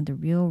explain the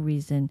real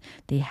reason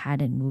they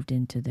hadn't moved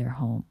into their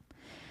home.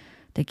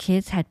 The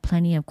kids had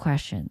plenty of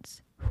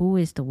questions. Who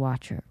is the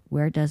Watcher?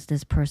 Where does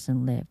this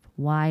person live?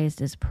 Why is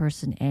this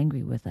person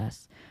angry with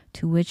us?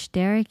 To which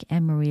Derek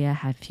and Maria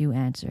had few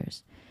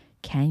answers.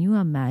 Can you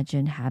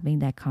imagine having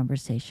that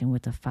conversation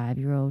with a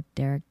 5-year-old?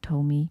 Derek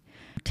told me.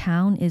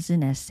 Town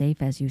isn't as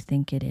safe as you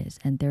think it is,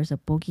 and there's a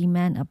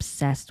boogeyman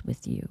obsessed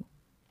with you.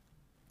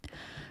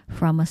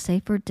 From a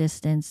safer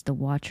distance, the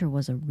Watcher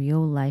was a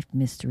real-life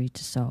mystery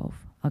to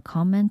solve. A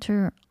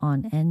commenter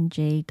on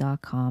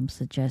NJ.com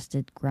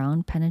suggested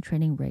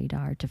ground-penetrating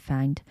radar to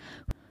find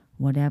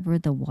whatever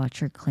the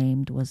Watcher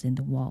claimed was in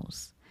the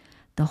walls.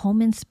 The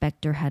home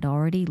inspector had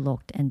already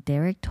looked, and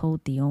Derek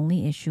told the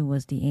only issue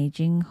was the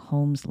aging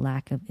home's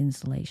lack of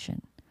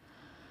insulation.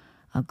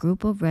 A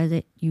group of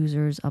Reddit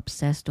users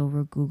obsessed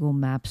over Google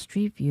Maps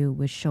Street View,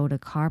 which showed a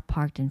car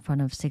parked in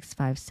front of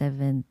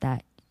 657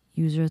 that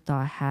user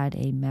thought had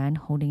a man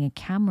holding a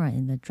camera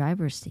in the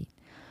driver's seat.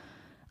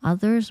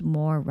 Others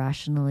more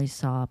rationally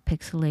saw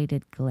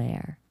pixelated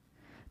glare.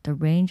 The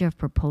range of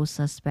proposed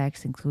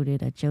suspects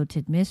included a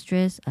jilted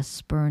mistress, a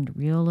spurned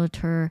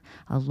realtor,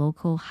 a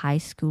local high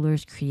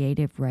schooler's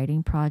creative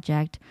writing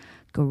project,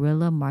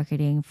 guerrilla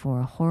marketing for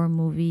a horror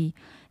movie,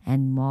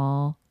 and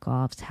mall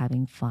goths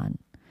having fun.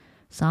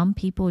 Some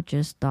people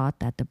just thought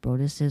that the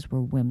Broadduses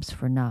were wimps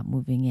for not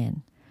moving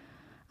in.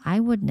 I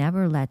would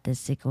never let this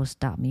sicko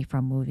stop me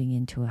from moving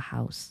into a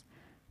house.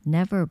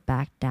 Never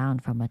back down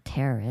from a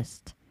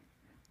terrorist.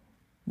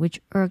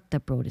 Which irked the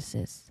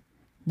Broadduses.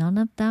 None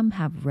of them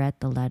have read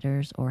the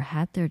letters or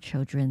had their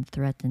children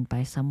threatened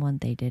by someone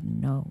they didn't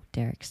know,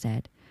 Derek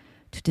said.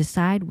 To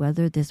decide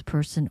whether this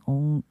person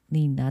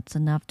only nuts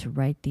enough to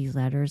write these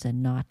letters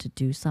and not to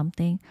do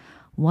something,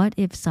 what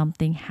if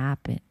something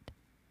happened?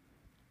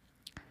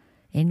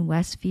 In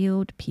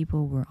Westfield,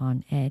 people were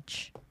on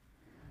edge.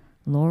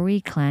 Lori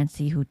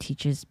Clancy, who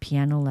teaches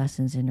piano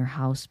lessons in her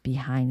house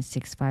behind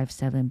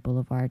 657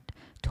 Boulevard,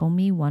 told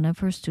me one of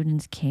her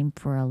students came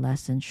for a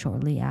lesson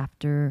shortly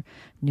after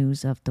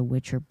news of The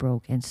Witcher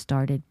broke and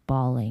started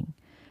bawling.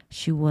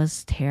 She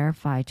was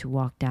terrified to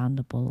walk down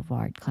the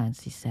boulevard,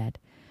 Clancy said.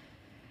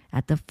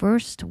 At the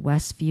first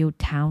Westfield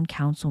Town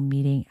Council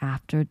meeting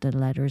after the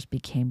letters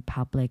became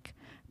public,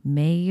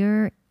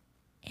 Mayor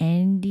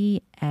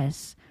Andy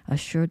S.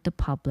 assured the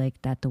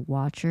public that the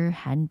Watcher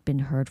hadn't been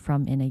heard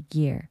from in a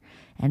year,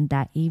 and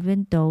that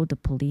even though the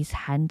police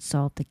hadn't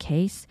solved the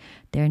case,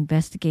 their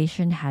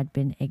investigation had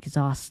been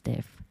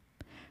exhaustive.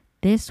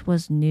 This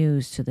was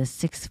news to the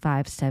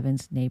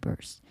 657's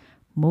neighbors,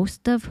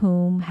 most of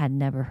whom had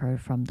never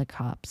heard from the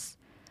cops.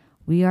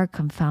 We are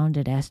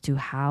confounded as to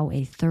how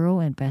a thorough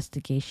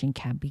investigation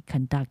can be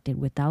conducted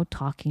without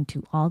talking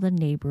to all the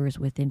neighbors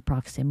within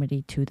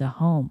proximity to the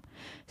home.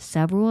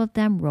 Several of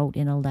them wrote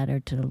in a letter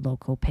to the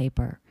local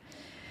paper.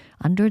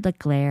 Under the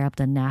glare of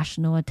the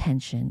national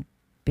attention,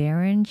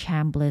 Baron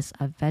Chambliss,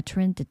 a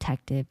veteran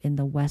detective in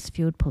the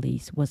Westfield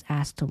Police, was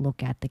asked to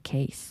look at the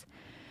case.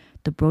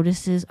 The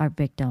Broadduses are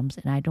victims,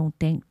 and I don't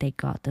think they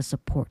got the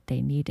support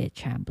they needed,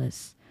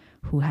 Chambliss,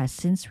 who has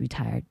since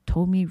retired,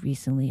 told me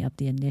recently of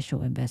the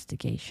initial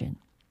investigation.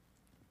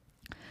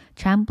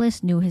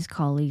 Chambliss knew his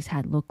colleagues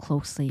had looked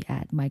closely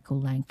at Michael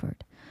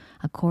Langford.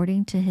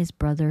 According to his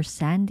brother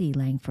Sandy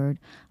Langford,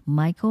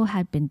 Michael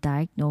had been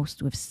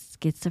diagnosed with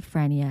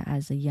schizophrenia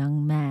as a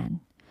young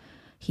man.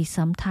 He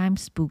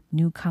sometimes spooked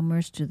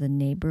newcomers to the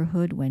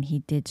neighborhood when he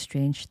did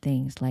strange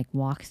things like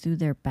walk through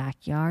their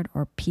backyard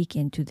or peek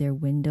into their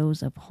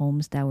windows of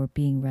homes that were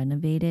being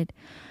renovated.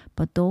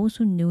 But those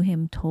who knew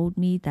him told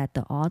me that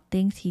the odd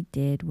things he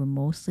did were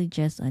mostly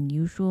just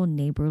unusual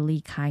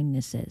neighborly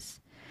kindnesses.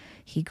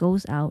 He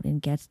goes out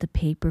and gets the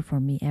paper for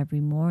me every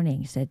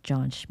morning, said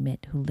John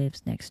Schmidt, who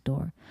lives next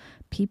door.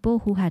 People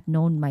who had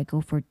known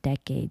Michael for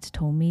decades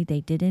told me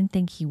they didn't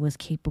think he was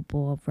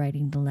capable of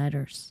writing the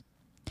letters.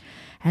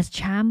 As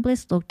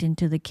Chambliss looked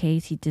into the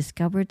case, he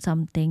discovered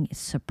something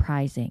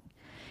surprising.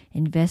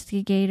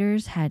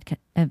 Investigators had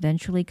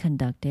eventually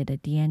conducted a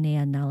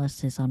DNA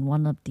analysis on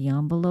one of the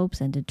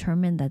envelopes and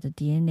determined that the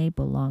DNA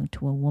belonged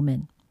to a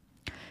woman.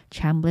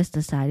 Chambliss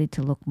decided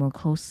to look more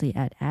closely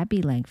at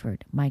Abby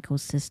Langford,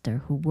 Michael's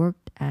sister, who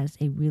worked as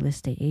a real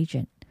estate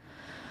agent.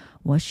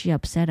 Was she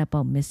upset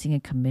about missing a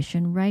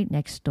commission right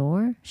next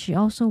door? She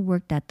also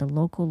worked at the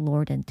local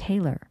Lord &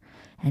 Taylor,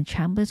 and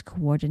Chambliss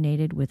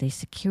coordinated with a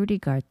security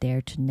guard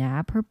there to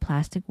nab her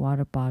plastic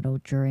water bottle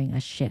during a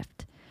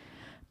shift.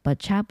 But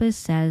Chambliss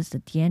says the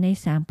DNA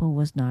sample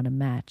was not a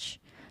match.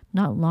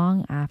 Not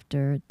long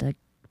after, the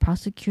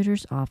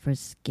prosecutor's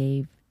office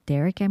gave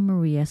Derek and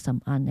Maria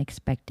some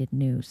unexpected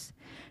news.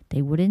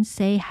 They wouldn't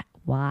say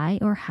why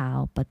or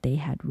how, but they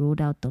had ruled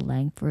out the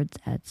Langfords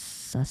as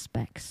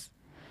suspects.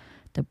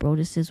 The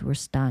Broadduses were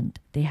stunned.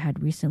 They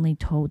had recently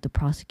told the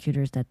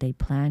prosecutors that they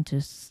planned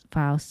to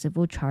file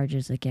civil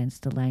charges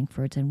against the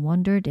Langfords and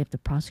wondered if the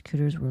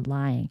prosecutors were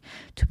lying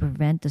to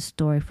prevent the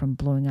story from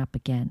blowing up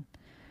again.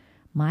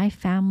 My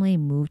family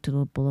moved to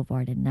the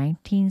Boulevard in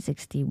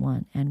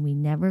 1961, and we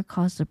never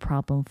caused a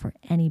problem for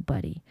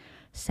anybody,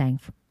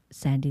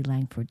 Sandy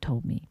Langford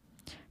told me.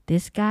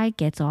 This guy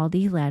gets all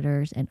these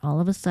letters, and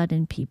all of a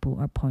sudden people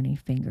are pointing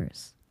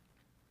fingers.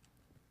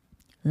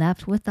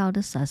 Left without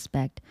a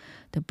suspect,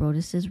 the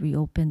Broadduses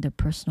reopened their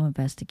personal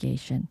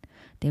investigation.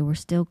 They were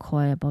still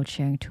coy about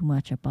sharing too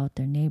much about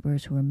their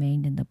neighbors who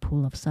remained in the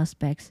pool of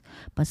suspects,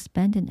 but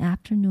spent an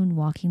afternoon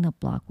walking the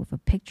block with a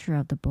picture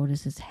of the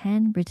Broadduses'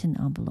 handwritten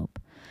envelope.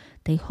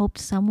 They hoped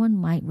someone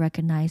might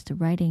recognize the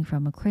writing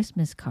from a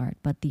Christmas card,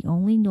 but the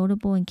only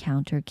notable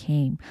encounter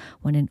came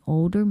when an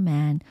older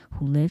man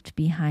who lived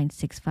behind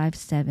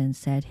 657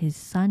 said his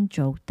son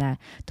joked that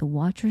the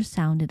watcher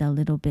sounded a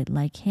little bit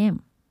like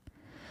him.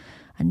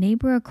 A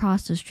neighbor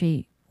across the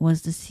street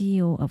was the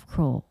CEO of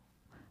Kroll,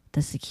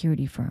 the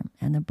security firm,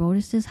 and the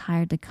Broadduses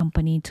hired the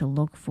company to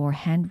look for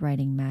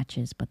handwriting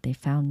matches, but they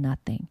found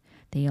nothing.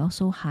 They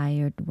also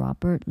hired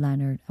Robert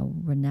Leonard, a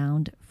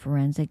renowned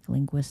forensic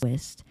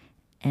linguist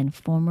and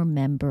former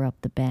member of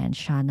the band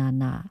Sha Na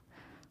Na,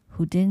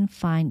 who didn't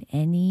find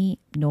any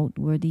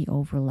noteworthy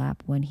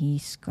overlap when he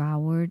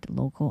scoured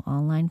local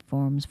online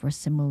forums for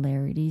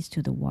similarities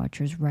to the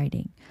Watcher's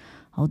writing.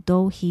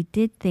 Although he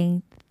did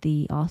think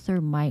the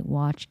author might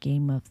watch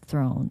Game of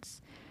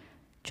Thrones,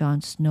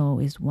 Jon Snow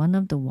is one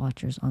of the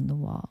Watchers on the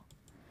wall.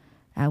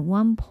 At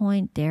one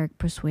point, Derek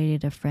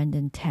persuaded a friend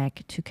in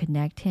tech to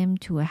connect him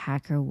to a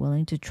hacker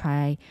willing to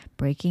try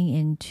breaking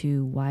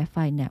into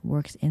Wi-Fi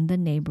networks in the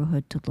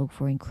neighborhood to look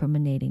for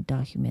incriminating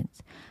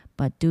documents.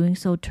 But doing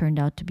so turned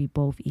out to be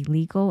both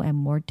illegal and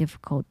more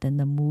difficult than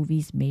the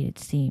movies made it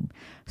seem,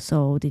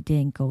 so they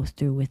didn't go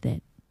through with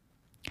it.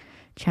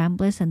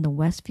 Chambliss and the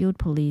Westfield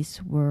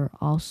police were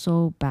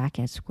also back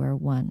at square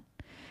one.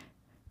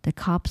 The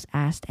cops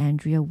asked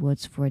Andrea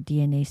Woods for a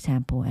DNA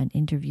sample and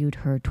interviewed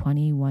her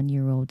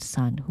 21-year-old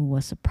son, who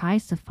was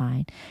surprised to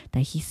find that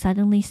he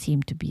suddenly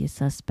seemed to be a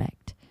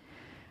suspect.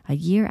 A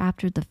year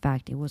after the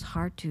fact, it was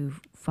hard to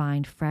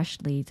find fresh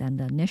leads, and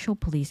the initial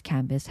police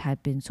canvass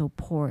had been so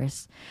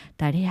porous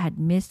that it had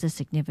missed a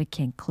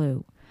significant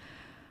clue.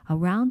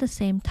 Around the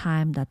same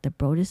time that the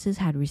Broadduses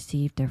had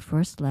received their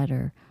first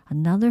letter,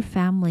 another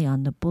family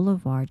on the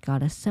boulevard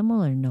got a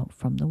similar note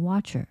from the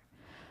Watcher.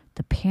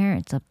 The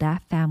parents of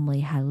that family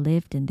had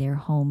lived in their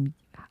home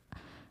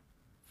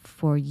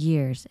for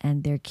years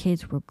and their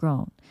kids were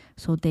grown,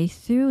 so they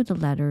threw the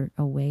letter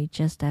away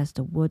just as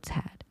the Woods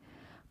had.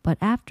 But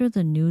after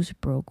the news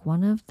broke,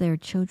 one of their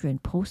children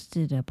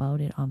posted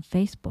about it on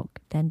Facebook,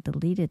 then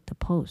deleted the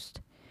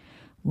post.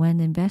 When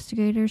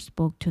investigators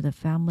spoke to the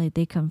family,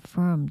 they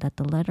confirmed that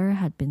the letter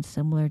had been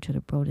similar to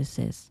the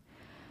Broadduses,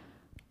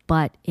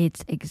 but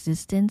its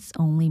existence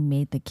only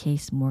made the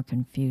case more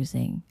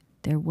confusing.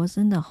 There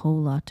wasn't a whole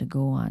lot to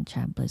go on,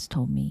 Chambliss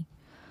told me.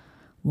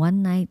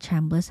 One night,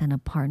 Chambliss and a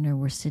partner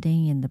were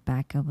sitting in the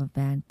back of a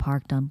van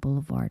parked on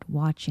Boulevard,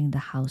 watching the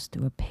house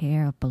through a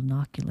pair of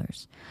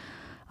binoculars.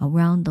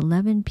 Around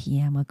 11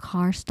 p.m., a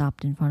car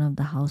stopped in front of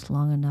the house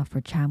long enough for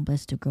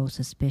Chambliss to grow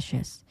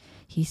suspicious.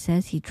 He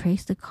says he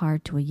traced the car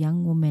to a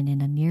young woman in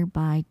a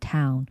nearby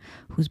town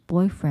whose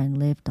boyfriend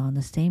lived on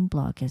the same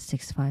block as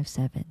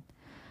 657.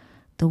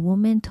 The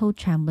woman told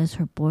Chambliss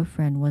her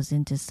boyfriend was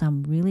into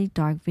some really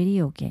dark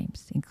video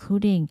games,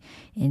 including,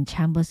 in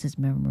Chambliss's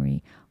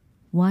memory,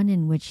 one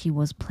in which he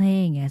was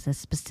playing as a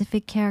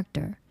specific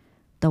character,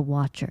 the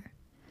Watcher.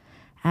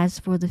 As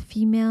for the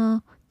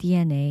female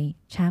DNA,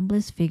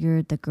 Chambliss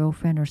figured the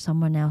girlfriend or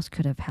someone else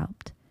could have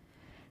helped.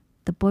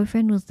 The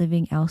boyfriend was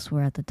living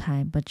elsewhere at the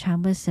time, but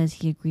Chambliss says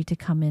he agreed to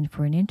come in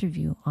for an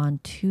interview on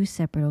 2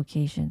 separate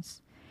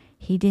occasions.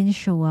 He didn't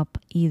show up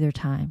either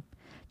time.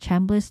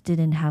 Chambliss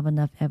didn't have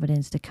enough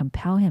evidence to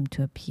compel him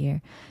to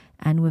appear,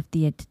 and with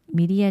the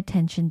media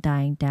attention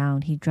dying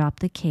down, he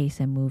dropped the case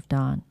and moved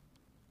on.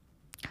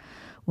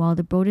 While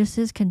the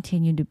Broadduses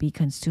continued to be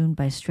consumed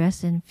by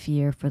stress and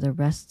fear for the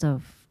rest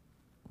of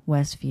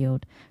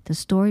Westfield, the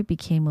story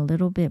became a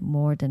little bit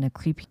more than a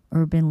creepy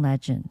urban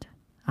legend,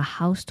 a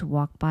house to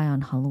walk by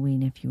on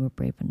Halloween if you were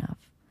brave enough.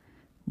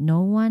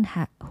 No one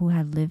who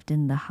had lived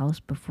in the house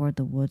before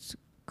the Woods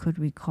could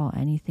recall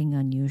anything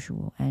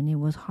unusual, and it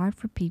was hard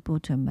for people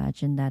to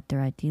imagine that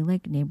their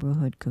idyllic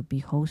neighborhood could be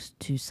host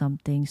to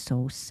something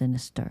so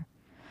sinister.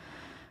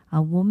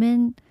 A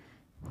woman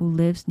who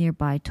lives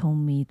nearby told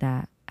me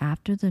that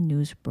after the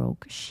news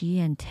broke, she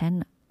and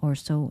 10 or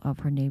so of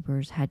her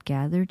neighbors had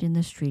gathered in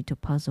the street to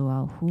puzzle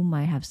out who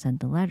might have sent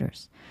the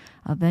letters.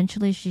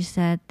 Eventually, she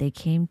said, they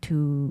came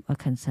to a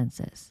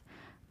consensus.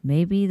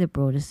 Maybe the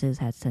Broadduses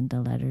had sent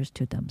the letters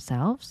to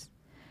themselves?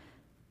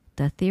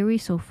 The theory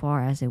so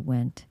far as it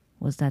went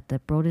was that the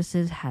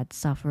Broadduses had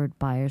suffered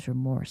buyer's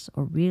remorse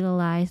or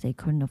realized they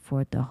couldn't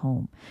afford the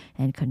home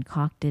and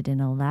concocted an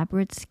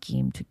elaborate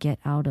scheme to get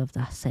out of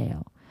the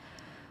sale.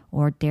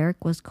 Or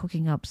Derek was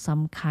cooking up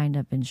some kind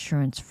of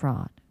insurance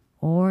fraud.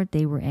 Or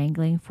they were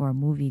angling for a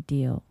movie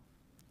deal.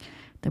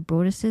 The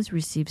Broadduses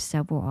received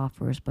several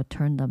offers but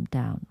turned them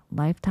down.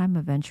 Lifetime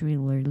eventually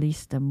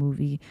released a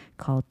movie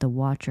called The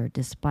Watcher,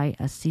 despite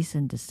a cease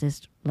and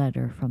desist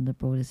letter from the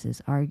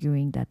Broadduses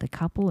arguing that the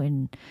couple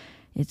in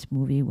its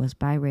movie was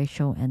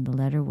biracial and the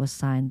letter was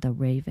signed The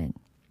Raven.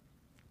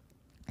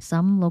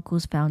 Some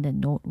locals found it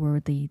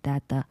noteworthy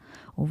that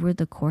over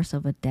the course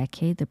of a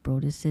decade, the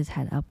Broadduses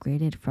had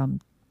upgraded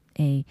from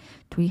a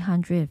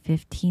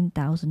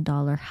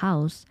 $315,000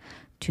 house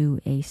to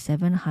a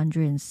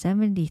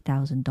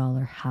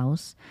 $770,000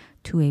 house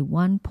to a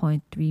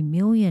 $1.3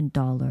 million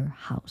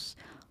house,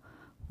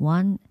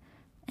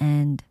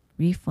 and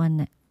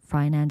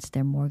refinanced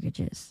their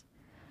mortgages.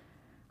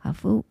 A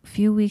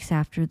few weeks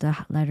after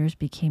the letters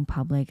became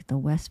public, the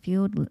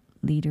Westfield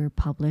Leader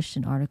published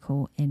an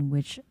article in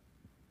which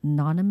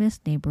anonymous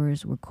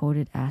neighbors were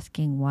quoted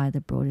asking why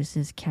the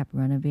Broadduses kept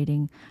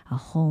renovating a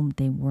home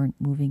they weren't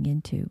moving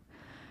into,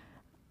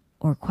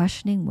 or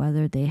questioning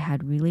whether they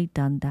had really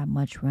done that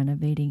much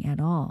renovating at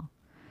all.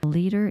 The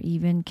Leader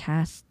even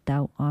cast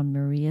doubt on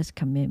Maria's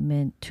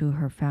commitment to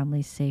her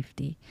family's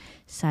safety,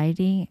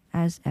 citing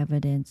as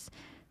evidence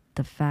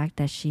the fact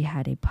that she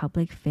had a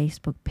public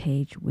Facebook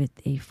page with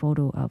a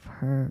photo of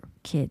her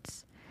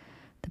kids.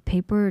 The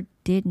paper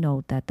did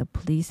note that the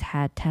police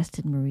had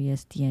tested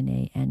Maria's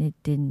DNA and it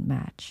didn't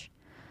match.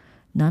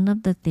 None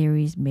of the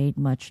theories made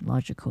much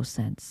logical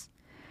sense.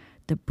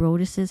 The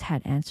Broadduses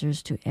had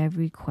answers to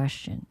every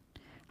question.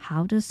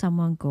 How does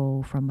someone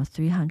go from a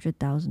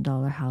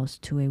 $300,000 house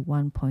to a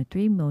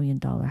 $1.3 million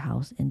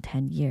house in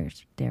 10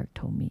 years? Derek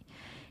told me.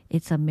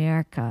 It's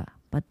America,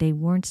 but they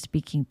weren't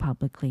speaking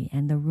publicly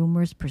and the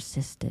rumors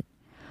persisted.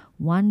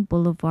 One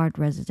Boulevard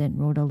resident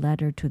wrote a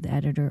letter to the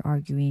editor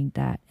arguing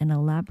that an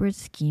elaborate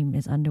scheme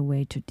is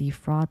underway to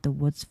defraud the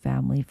Woods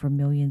family for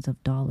millions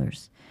of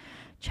dollars.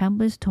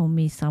 Chambliss told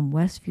me some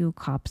Westfield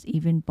cops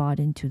even bought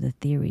into the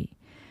theory.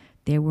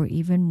 There were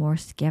even more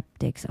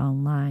skeptics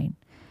online.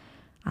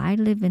 I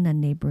live in a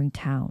neighboring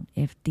town.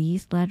 If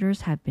these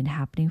letters have been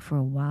happening for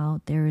a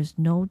while, there is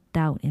no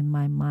doubt in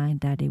my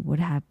mind that it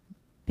would have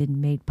been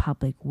made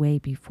public way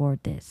before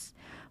this,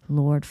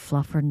 Lord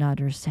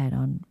Fluffernutter said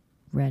on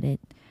Reddit.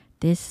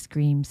 This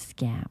screams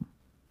scam.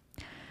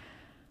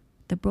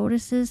 The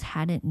Broadduses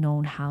hadn't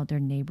known how their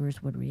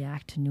neighbors would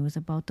react to news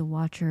about the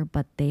Watcher,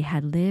 but they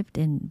had lived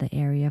in the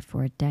area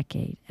for a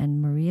decade,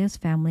 and Maria's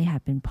family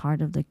had been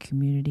part of the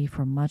community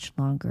for much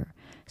longer,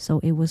 so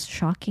it was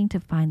shocking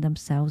to find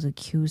themselves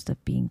accused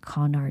of being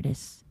con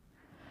artists.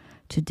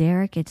 To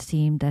Derek, it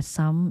seemed that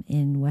some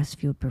in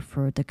Westfield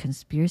preferred the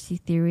conspiracy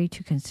theory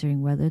to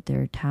considering whether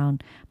their town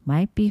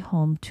might be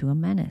home to a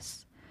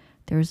menace.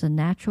 There is a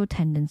natural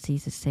tendency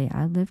to say,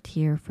 I lived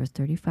here for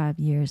 35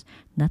 years,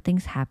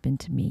 nothing's happened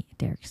to me,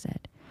 Derek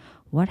said.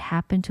 What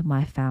happened to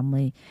my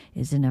family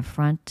is an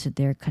affront to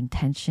their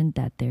contention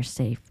that they're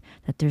safe,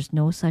 that there's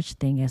no such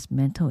thing as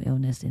mental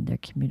illness in their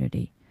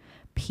community.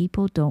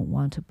 People don't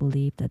want to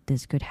believe that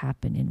this could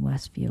happen in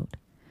Westfield.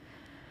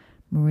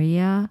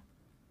 Maria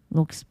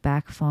looks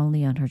back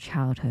fondly on her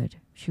childhood.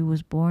 She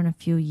was born a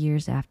few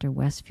years after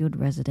Westfield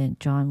resident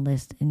John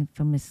List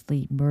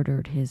infamously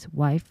murdered his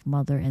wife,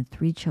 mother, and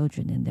 3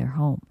 children in their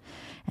home,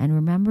 and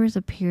remembers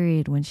a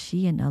period when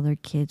she and other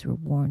kids were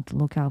warned to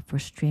look out for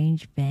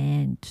strange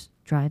vans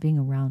driving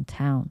around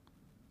town.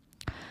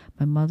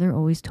 My mother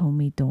always told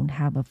me don't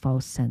have a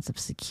false sense of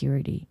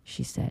security,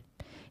 she said.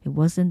 It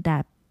wasn't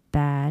that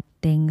bad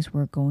things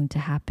were going to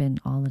happen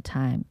all the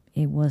time.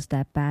 It was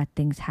that bad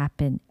things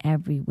happen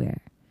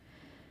everywhere.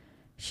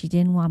 She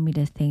didn't want me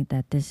to think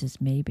that this is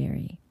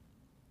Mayberry.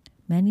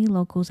 Many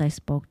locals I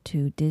spoke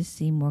to did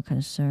seem more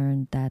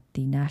concerned that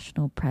the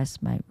national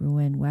press might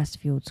ruin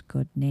Westfield's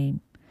good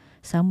name.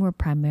 Some were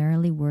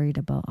primarily worried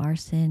about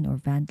arson or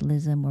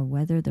vandalism or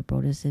whether the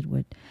Broadduses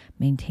would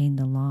maintain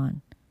the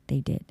lawn. They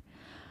did.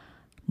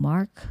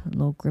 Mark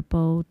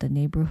Logrippo, the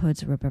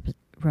neighborhood's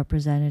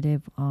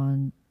representative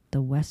on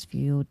the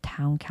Westfield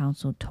Town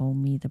Council, told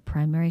me the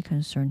primary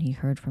concern he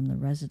heard from the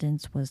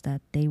residents was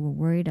that they were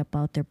worried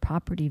about their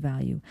property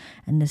value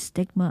and the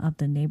stigma of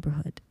the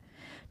neighborhood.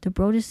 The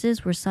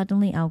Broadduses were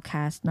suddenly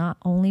outcast not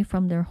only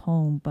from their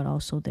home but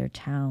also their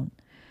town.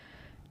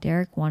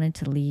 Derek wanted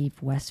to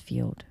leave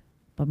Westfield,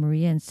 but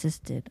Maria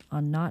insisted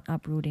on not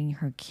uprooting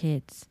her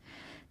kids.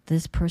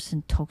 This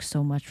person took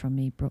so much from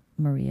me,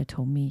 Maria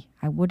told me.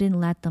 I wouldn't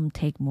let them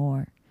take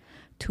more.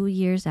 2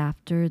 years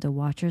after the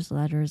Watchers'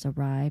 letters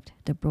arrived,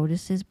 the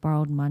Broadduses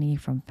borrowed money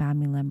from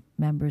family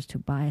members to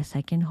buy a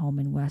second home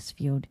in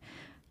Westfield,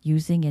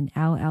 using an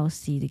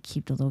LLC to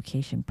keep the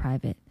location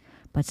private,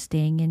 but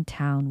staying in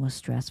town was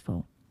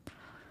stressful.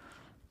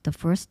 The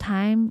first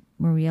time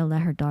Maria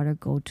let her daughter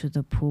go to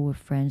the pool with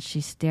friends,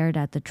 she stared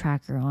at the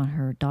tracker on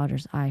her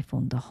daughter's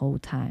iPhone the whole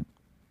time.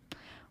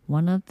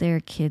 One of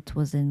their kids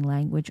was in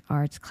language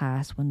arts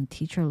class when the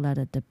teacher led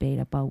a debate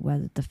about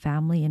whether the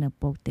family in a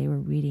book they were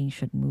reading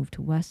should move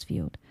to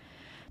Westfield.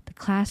 The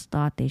class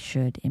thought they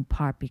should, in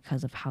part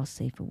because of how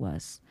safe it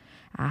was.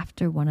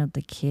 After one of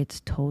the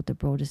kids told the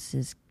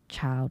Broadduses'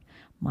 child,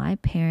 "My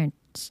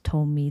parents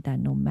told me that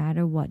no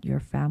matter what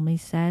your family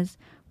says,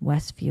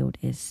 Westfield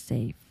is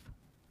safe."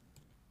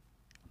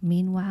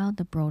 Meanwhile,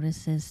 the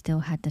Broadduses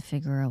still had to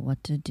figure out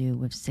what to do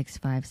with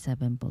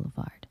 657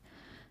 Boulevard.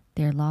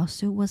 Their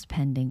lawsuit was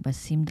pending but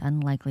seemed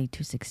unlikely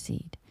to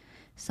succeed.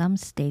 Some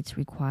states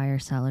require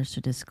sellers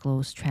to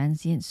disclose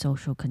transient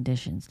social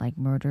conditions like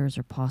murders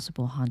or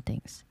possible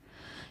hauntings.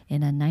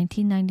 In a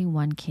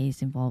 1991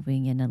 case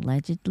involving an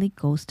allegedly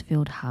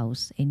ghost-filled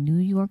house, a New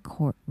York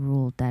court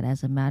ruled that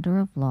as a matter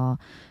of law,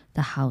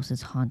 the house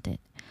is haunted.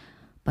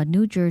 But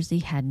New Jersey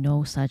had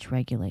no such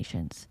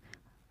regulations.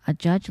 A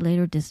judge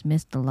later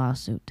dismissed the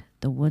lawsuit.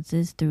 The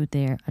Woodses, through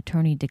their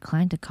attorney,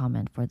 declined to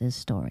comment for this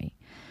story.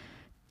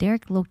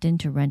 Derek looked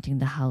into renting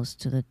the house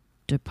to the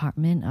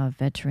Department of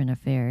Veteran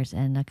Affairs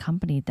and a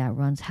company that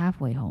runs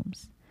halfway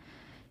homes.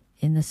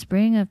 In the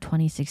spring of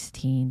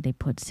 2016, they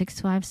put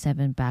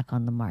 657 back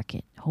on the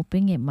market,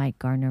 hoping it might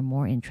garner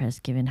more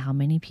interest given how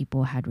many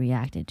people had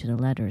reacted to the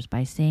letters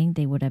by saying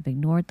they would have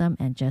ignored them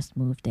and just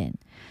moved in.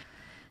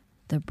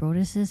 The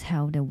Broadduses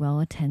held a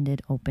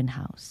well-attended open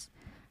house,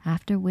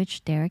 after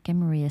which Derek and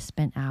Maria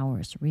spent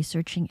hours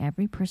researching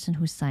every person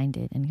who signed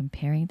it and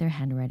comparing their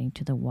handwriting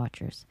to the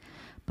Watchers.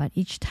 But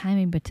each time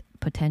a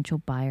potential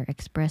buyer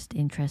expressed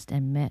interest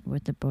and met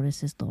with the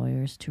Broadduses'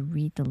 lawyers to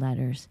read the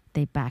letters,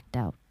 they backed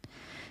out.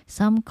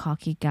 Some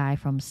cocky guy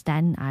from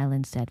Staten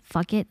Island said,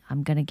 "Fuck it,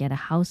 I'm gonna get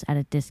a house at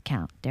a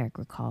discount," Derek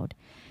recalled.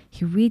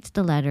 He reads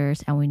the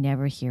letters and we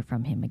never hear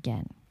from him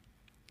again.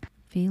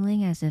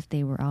 Feeling as if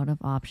they were out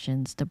of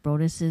options, the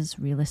Broadduses'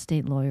 real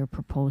estate lawyer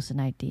proposed an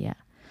idea.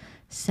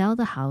 Sell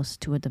the house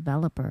to a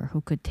developer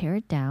who could tear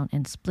it down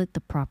and split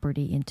the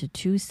property into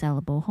 2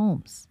 sellable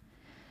homes.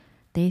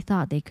 They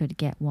thought they could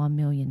get $1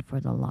 million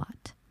for the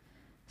lot.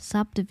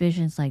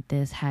 Subdivisions like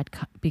this had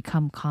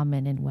become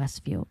common in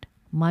Westfield,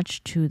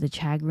 much to the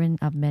chagrin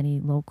of many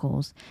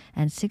locals,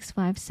 and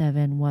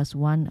 657 was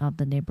one of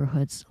the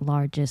neighborhood's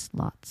largest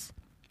lots.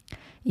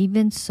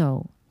 Even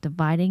so,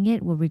 dividing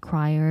it would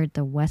require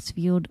the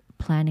Westfield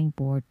Planning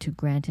Board to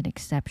grant an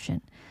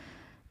exception.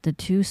 The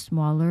 2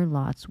 smaller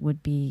lots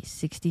would be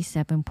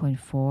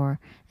 67.4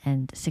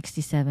 and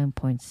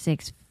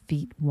 67.6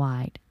 feet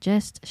wide,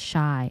 just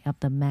shy of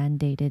the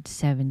mandated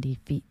 70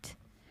 feet.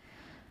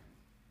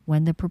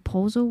 When the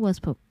proposal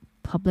was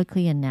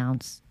publicly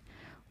announced,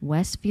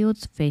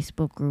 Westfield's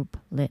Facebook group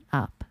lit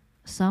up.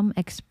 Some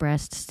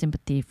expressed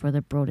sympathy for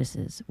the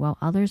Broadduses, while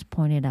others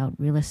pointed out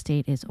real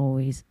estate is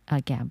always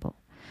a gamble.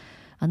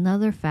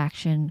 Another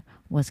faction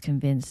was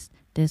convinced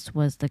this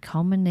was the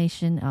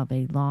culmination of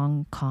a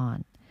long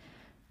con.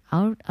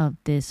 Out of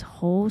this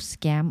whole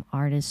scam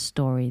artist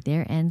story,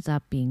 there ends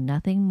up being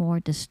nothing more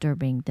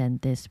disturbing than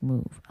this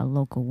move, a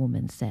local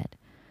woman said.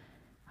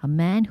 A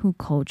man who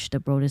coached the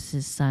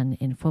Broadduses' son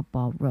in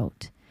football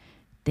wrote,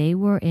 "They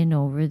were in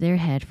over their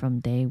head from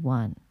day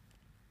one."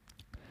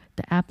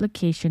 The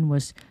application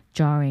was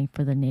jarring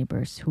for the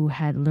neighbors who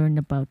had learned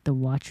about the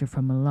Watcher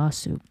from a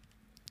lawsuit.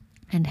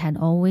 and had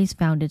always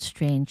found it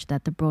strange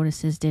that the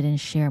Broadduses didn't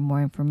share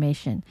more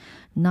information,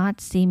 not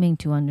seeming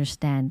to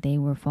understand they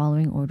were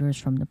following orders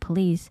from the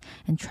police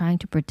and trying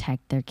to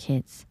protect their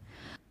kids.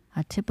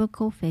 A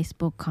typical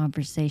Facebook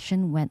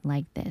conversation went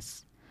like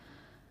this.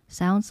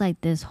 Sounds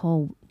like this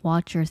whole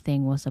watcher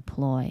thing was a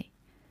ploy.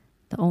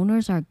 The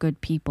owners are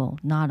good people,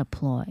 not a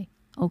ploy.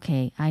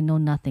 Okay, I know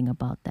nothing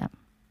about them.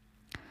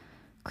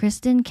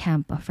 Kristen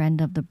Kemp, a friend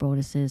of the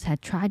Broadduses,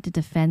 had tried to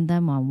defend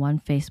them on one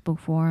Facebook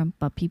forum,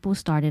 but people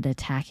started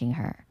attacking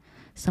her.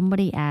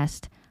 Somebody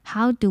asked,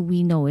 "How do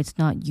we know it's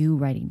not you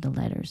writing the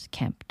letters?"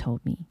 Kemp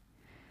told me.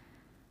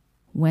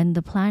 When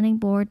the planning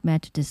board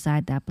met to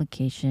decide the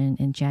application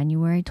in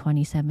January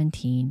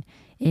 2017,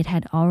 it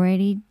had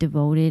already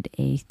devoted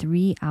a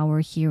 3-hour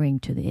hearing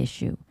to the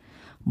issue.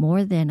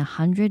 More than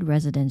 100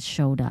 residents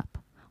showed up.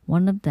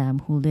 One of them,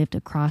 who lived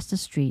across the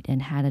street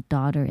and had a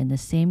daughter in the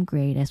same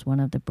grade as one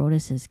of the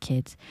Broadduses'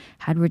 kids,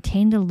 had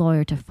retained a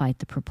lawyer to fight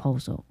the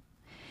proposal.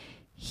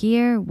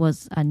 Here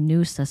was a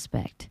new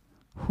suspect.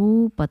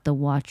 Who but the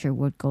watcher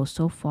would go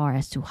so far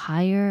as to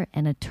hire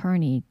an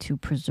attorney to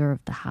preserve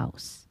the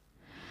house?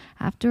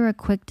 After a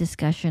quick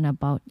discussion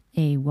about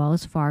a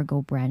Wells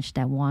Fargo branch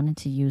that wanted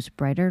to use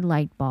brighter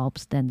light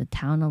bulbs than the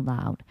town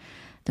allowed,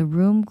 the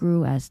room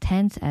grew as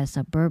tense as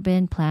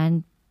suburban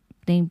planning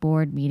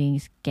board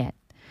meetings get.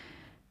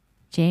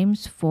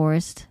 James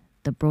Forrest,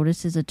 the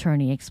Broadduses'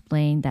 attorney,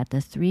 explained that the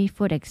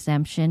 3-foot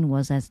exemption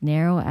was as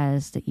narrow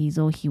as the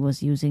easel he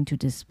was using to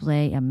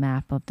display a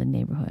map of the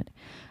neighborhood,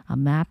 a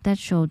map that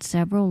showed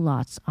several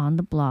lots on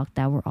the block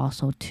that were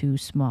also too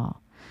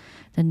small.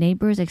 The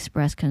neighbors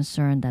expressed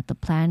concern that the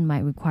plan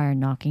might require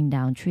knocking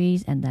down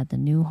trees and that the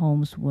new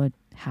homes would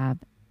have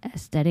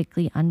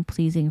aesthetically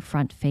unpleasing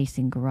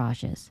front-facing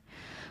garages.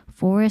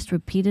 Forrest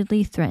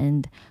repeatedly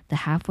threatened the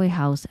halfway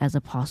house as a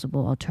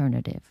possible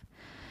alternative.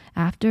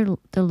 After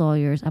the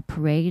lawyers, a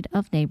parade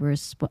of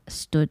neighbors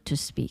stood to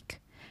speak.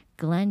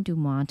 Glenn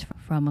Dumont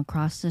from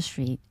across the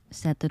street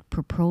said the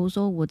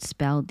proposal would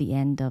spell the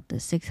end of the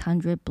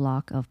 600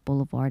 block of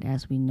Boulevard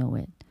as we know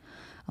it.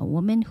 A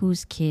woman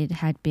whose kid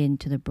had been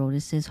to the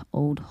Broadduses'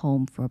 old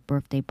home for a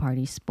birthday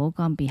party spoke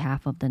on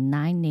behalf of the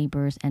 9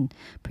 neighbors and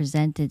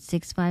presented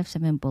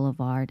 657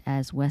 Boulevard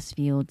as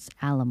Westfield's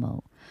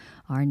Alamo.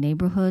 Our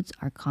neighborhoods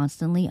are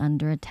constantly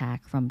under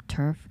attack from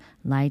turf,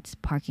 lights,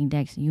 parking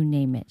decks, you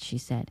name it, she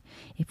said.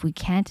 If we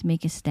can't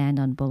make a stand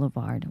on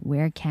Boulevard,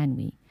 where can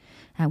we?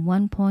 At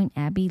one point,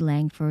 Abby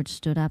Langford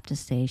stood up to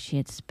say she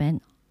had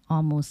spent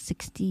almost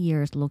 60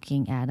 years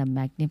looking at a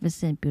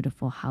magnificent,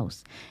 beautiful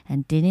house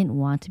and didn't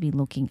want to be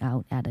looking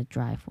out at a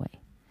driveway.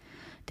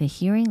 The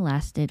hearing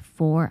lasted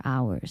 4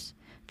 hours,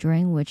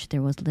 during which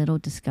there was little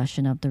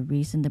discussion of the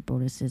reason the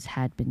Broadduses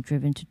had been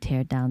driven to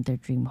tear down their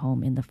dream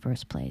home in the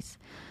first place.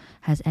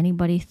 Has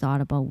anybody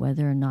thought about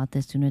whether or not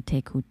this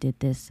lunatic who did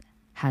this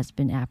has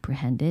been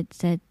apprehended?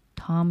 Said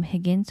Tom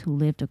Higgins, who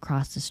lived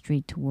across the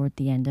street toward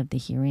the end of the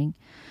hearing.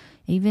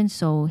 Even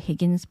so,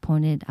 Higgins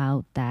pointed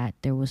out that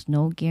there was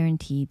no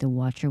guarantee the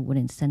watcher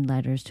wouldn't send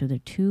letters to the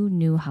 2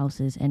 new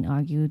houses and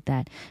argued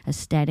that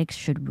aesthetics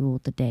should rule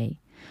the day.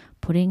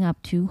 Putting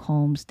up 2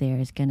 homes there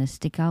is going to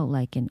stick out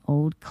like an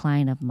old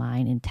client of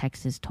mine in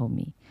Texas told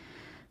me.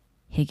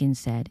 Higgins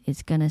said,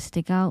 it's going to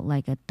stick out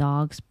like a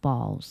dog's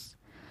balls.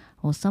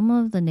 While some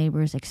of the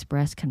neighbors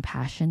expressed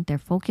compassion, their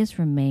focus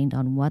remained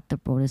on what the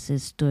Broadduses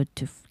stood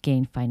to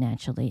gain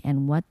financially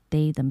and what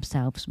they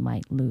themselves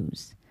might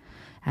lose.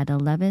 At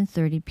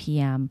 11:30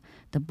 p.m.,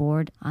 the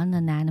board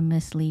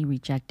unanimously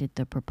rejected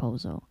the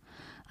proposal.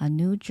 A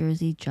New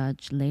Jersey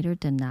judge later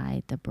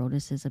denied the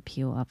Broadduses'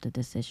 appeal of the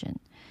decision.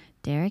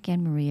 Derek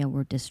and Maria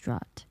were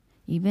distraught.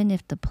 Even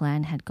if the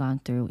plan had gone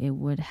through, it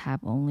would have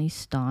only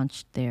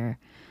staunched their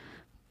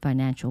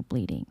financial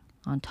bleeding.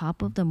 On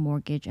top of the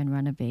mortgage and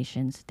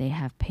renovations, they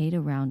have paid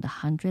around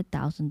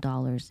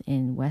 $100,000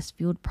 in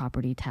Westfield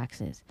property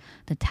taxes.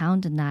 The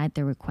town denied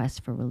their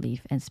request for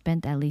relief and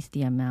spent at least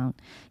the amount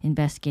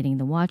investigating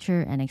the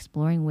watcher and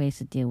exploring ways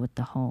to deal with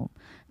the home,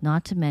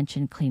 not to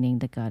mention cleaning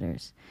the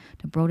gutters.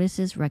 The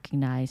Broadduses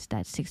recognized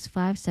that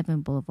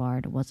 657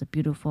 Boulevard was a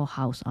beautiful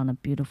house on a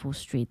beautiful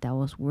street that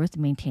was worth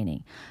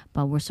maintaining,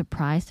 but were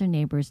surprised their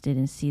neighbors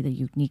didn't see the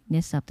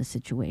uniqueness of the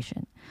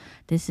situation.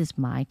 This is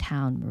my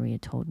town, Maria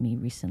told me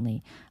recently.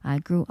 I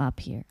grew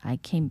up here. I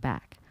came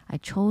back. I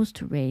chose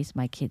to raise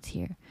my kids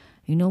here.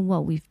 You know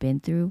what we've been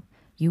through?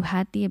 You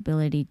had the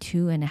ability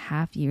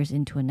 2.5 years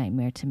into a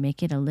nightmare to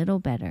make it a little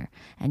better,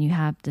 and you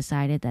have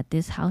decided that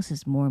this house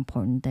is more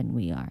important than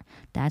we are.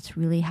 That's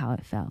really how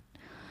it felt.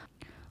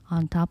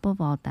 On top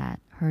of all that,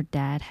 her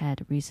dad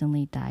had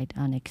recently died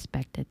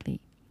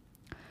unexpectedly.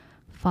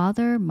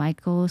 Father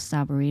Michael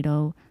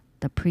Saborito,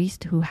 the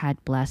priest who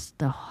had blessed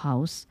the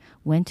house,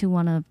 went to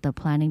one of the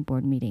planning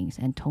board meetings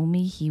and told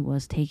me he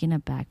was taken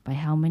aback by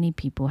how many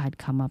people had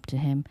come up to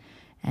him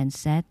and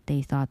said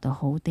they thought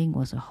the whole thing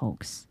was a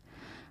hoax.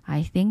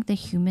 I think the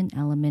human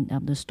element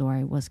of the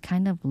story was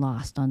kind of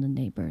lost on the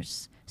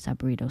neighbors,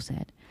 Saborito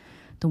said.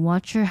 The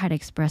watcher had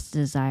expressed a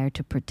desire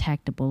to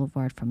protect the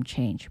boulevard from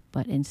change,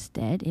 but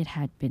instead it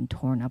had been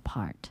torn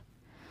apart.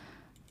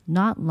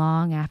 Not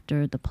long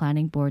after the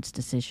planning board's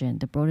decision,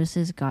 the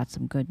Broaddus's got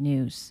some good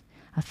news.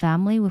 A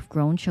family with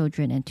grown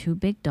children and 2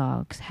 big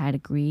dogs had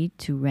agreed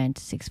to rent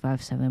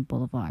 657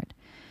 Boulevard.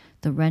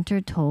 The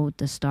renter told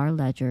the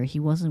Star-Ledger he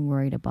wasn't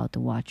worried about the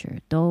watcher,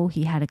 though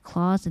he had a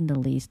clause in the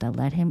lease that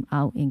let him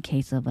out in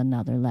case of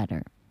another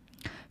letter.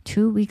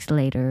 2 weeks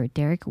later,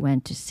 Derek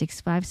went to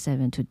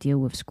 657 to deal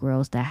with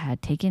squirrels that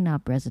had taken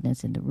up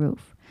residence in the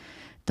roof.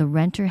 The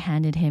renter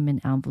handed him an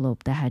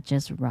envelope that had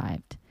just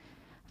arrived.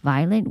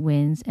 Violent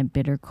winds and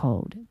bitter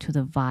cold to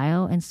the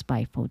vile and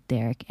spiteful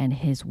Derek and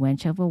his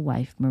wench of a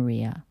wife,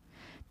 Maria.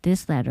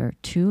 This letter,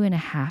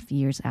 2.5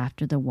 years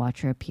after the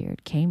watcher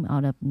appeared, came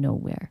out of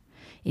nowhere.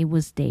 It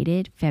was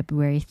dated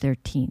February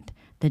 13th,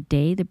 the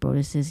day the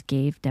Broadduses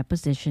gave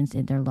depositions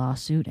in their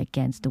lawsuit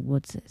against the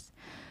Woodses.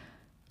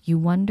 You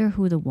wonder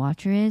who the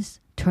watcher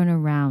is? Turn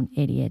around,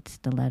 idiots,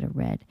 the letter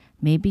read.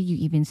 Maybe you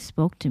even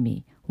spoke to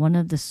me, one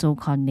of the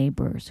so-called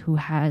neighbors who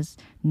has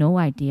no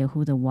idea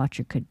who the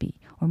watcher could be.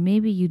 Or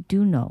maybe you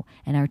do know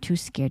and are too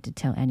scared to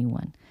tell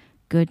anyone.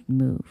 Good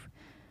move.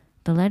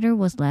 The letter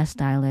was less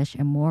stylish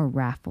and more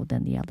wrathful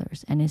than the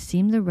others, and it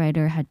seemed the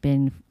writer had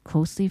been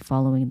closely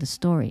following the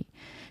story.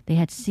 They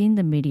had seen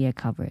the media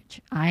coverage.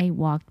 I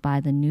walked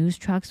by the news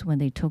trucks when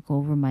they took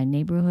over my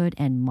neighborhood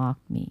and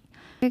mocked me.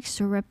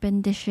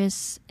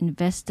 Surreptitious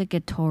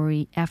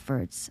investigatory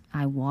efforts.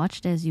 I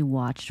watched as you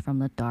watched from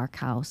the dark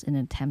house in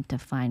an attempt to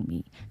find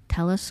me.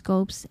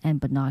 Telescopes and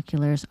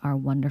binoculars are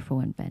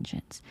wonderful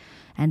inventions.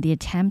 And the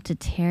attempt to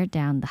tear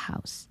down the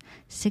house.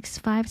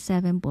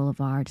 657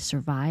 Boulevard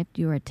survived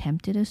your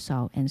attempted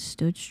assault and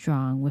stood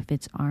strong with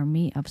its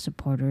army of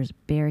supporters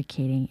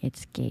barricading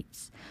its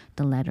gates,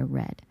 the letter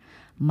read.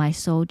 My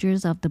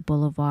soldiers of the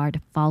boulevard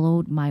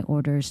followed my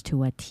orders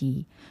to a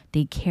T.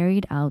 They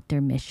carried out their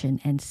mission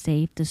and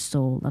saved the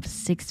soul of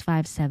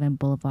 657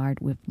 Boulevard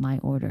with my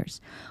orders.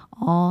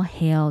 All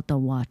hail the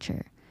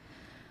watcher.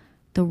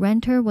 The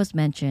renter was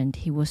mentioned.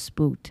 He was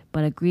spooked,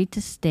 but agreed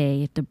to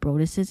stay if the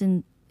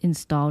Broadduses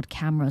installed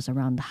cameras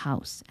around the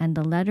house, and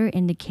the letter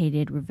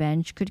indicated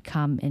revenge could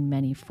come in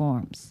many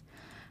forms.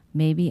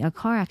 Maybe a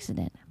car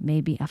accident,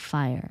 maybe a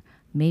fire,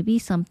 maybe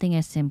something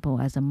as simple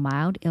as a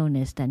mild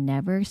illness that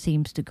never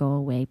seems to go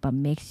away but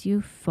makes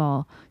you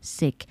fall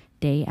sick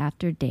day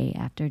after day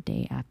after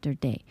day after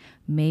day.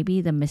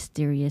 Maybe the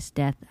mysterious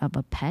death of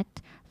a pet,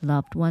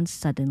 loved ones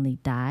suddenly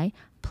die,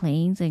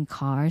 planes and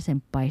cars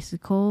and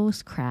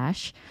bicycles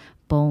crash,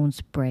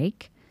 bones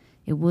break.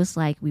 It was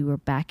like we were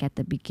back at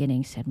the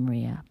beginning, said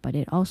Maria, but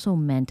it also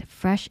meant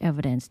fresh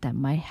evidence that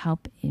might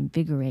help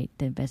invigorate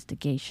the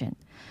investigation.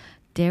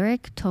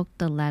 Derek took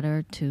the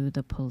letter to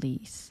the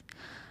police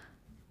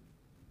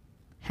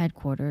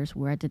headquarters,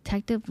 where a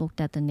detective looked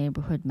at the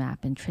neighborhood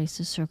map and traced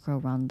a circle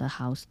around the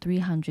house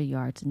 300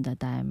 yards in the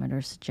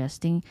diameter,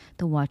 suggesting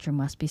the watcher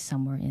must be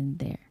somewhere in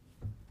there.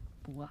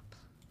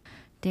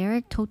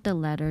 Derek took the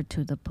letter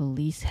to the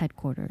police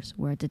headquarters,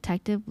 where a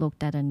detective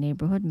looked at a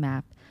neighborhood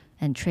map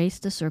and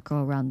traced the circle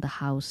around the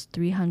house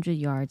 300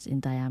 yards in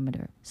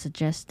diameter,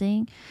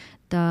 suggesting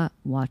the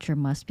watcher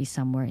must be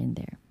somewhere in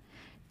there.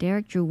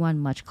 Derek drew one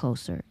much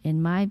closer.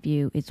 In my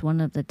view, it's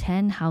one of the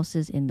 10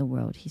 houses in the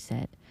world, he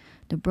said.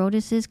 The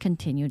Broadduses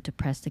continued to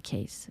press the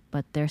case,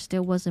 but there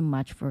still wasn't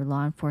much for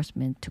law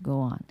enforcement to go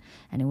on,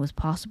 and it was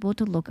possible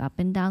to look up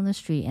and down the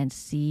street and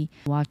see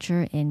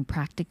watcher in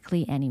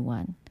practically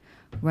anyone.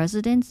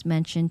 Residents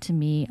mentioned to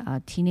me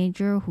a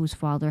teenager whose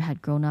father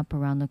had grown up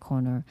around the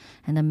corner,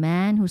 and a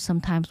man who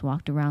sometimes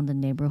walked around the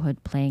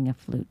neighborhood playing a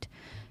flute.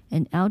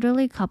 An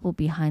elderly couple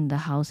behind the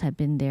house had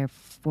been there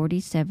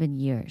 47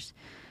 years.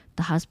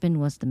 The husband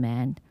was the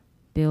man,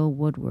 Bill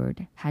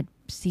Woodward, had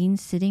seen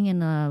sitting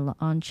in a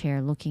lawn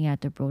chair looking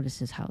at the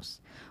Broadduses' house.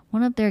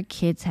 One of their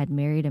kids had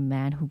married a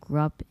man who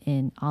grew up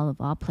in, all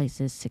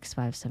places,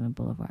 657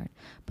 Boulevard.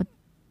 But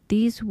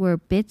these were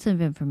bits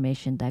of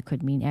information that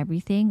could mean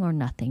everything or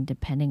nothing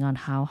depending on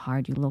how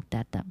hard you looked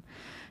at them.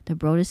 The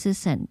Broadduses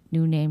sent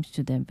new names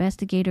to the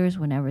investigators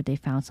whenever they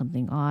found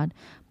something odd,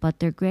 but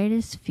their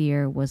greatest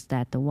fear was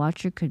that the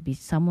watcher could be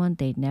someone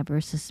they'd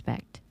never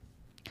suspect.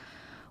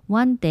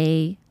 One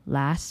day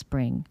last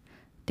spring,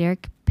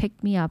 Derek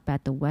picked me up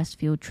at the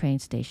Westfield train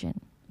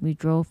station. We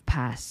drove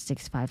past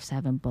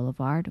 657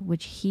 Boulevard,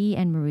 which he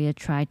and Maria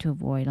tried to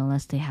avoid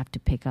unless they have to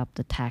pick up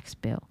the tax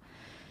bill.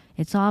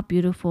 It's all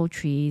beautiful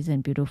trees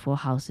and beautiful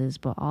houses,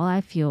 but all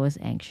I feel is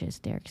anxious,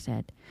 Derek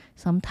said.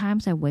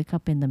 Sometimes I wake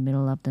up in the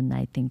middle of the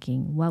night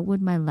thinking, what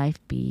would my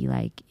life be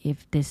like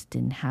if this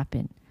didn't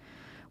happen?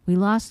 We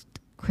lost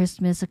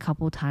Christmas a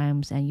couple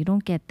times, and you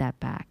don't get that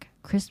back.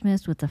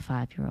 Christmas with a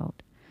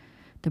 5-year-old.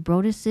 The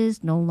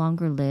Broadduses no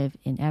longer live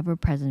in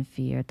ever-present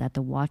fear that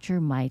the watcher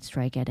might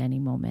strike at any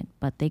moment,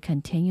 but they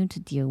continue to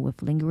deal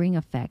with lingering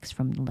effects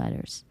from the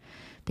letters.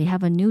 They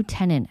have a new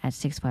tenant at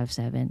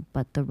 657,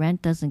 but the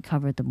rent doesn't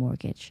cover the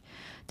mortgage.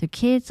 The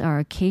kids are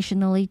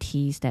occasionally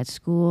teased at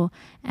school,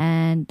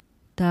 and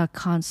the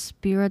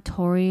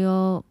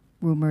conspiratorial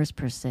rumors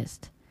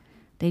persist.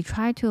 They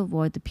tried to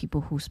avoid the people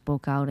who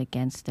spoke out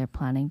against their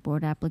planning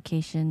board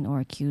application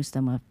or accused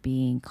them of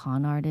being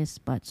con artists,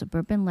 but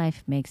suburban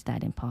life makes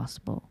that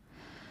impossible.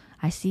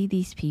 I see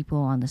these people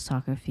on the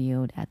soccer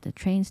field, at the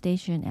train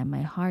station, and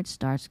my heart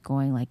starts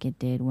going like it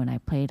did when I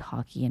played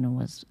hockey and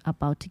was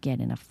about to get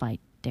in a fight,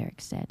 Derek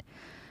said.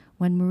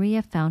 When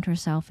Maria found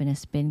herself in a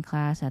spin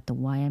class at the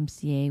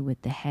YMCA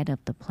with the head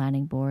of the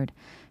planning board,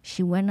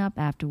 she went up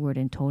afterward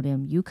and told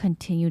him, "You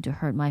continue to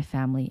hurt my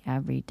family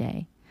every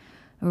day."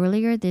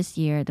 Earlier this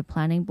year, the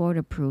planning board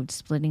approved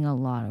splitting a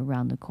lot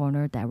around the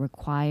corner that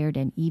required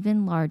an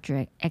even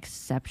larger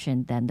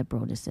exception than the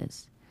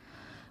Broadduses.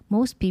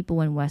 Most people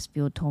in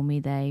Westfield told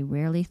me they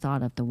rarely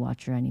thought of the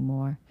Watcher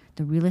anymore.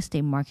 The real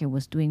estate market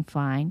was doing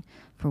fine,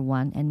 for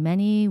one, and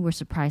many were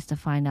surprised to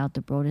find out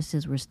the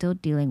Broadduses were still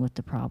dealing with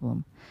the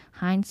problem.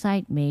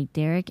 Hindsight made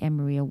Derek and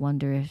Maria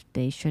wonder if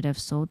they should have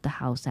sold the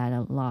house at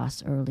a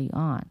loss early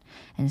on,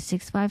 and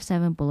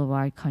 657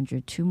 Boulevard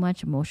conjured too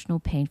much emotional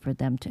pain for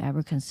them to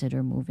ever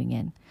consider moving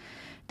in.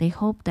 They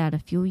hoped that a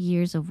few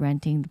years of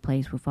renting the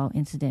place without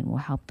incident will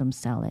help them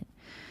sell it.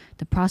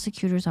 The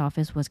prosecutor's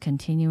office was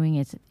continuing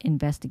its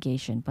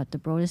investigation, but the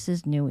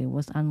Broadduses knew it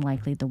was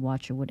unlikely the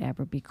Watcher would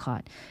ever be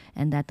caught,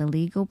 and that the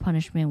legal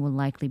punishment would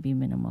likely be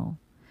minimal.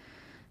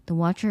 The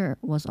Watcher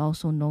was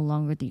also no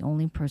longer the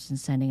only person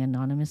sending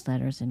anonymous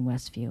letters in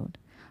Westfield.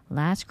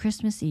 Last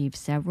Christmas Eve,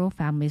 several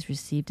families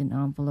received an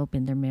envelope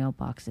in their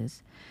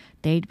mailboxes.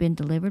 They'd been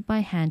delivered by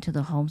hand to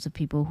the homes of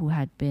people who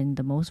had been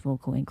the most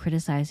vocal in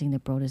criticizing the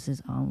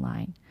Broadduses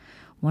online.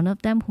 One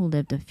of them, who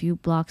lived a few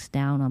blocks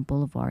down on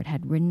Boulevard,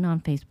 had written on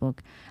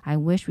Facebook, "I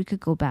wish we could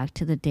go back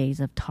to the days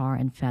of tar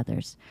and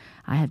feathers.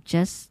 I have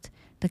just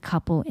the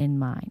couple in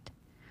mind."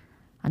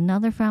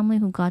 Another family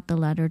who got the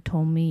letter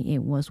told me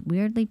it was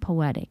weirdly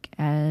poetic,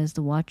 as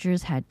the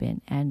Watchers had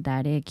been, and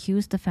that it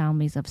accused the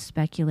families of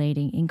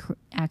speculating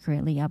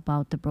inaccurately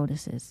about the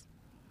Broadduses.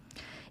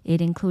 It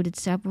included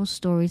several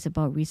stories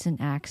about recent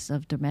acts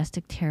of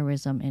domestic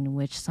terrorism in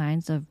which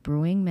signs of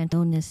brewing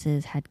mental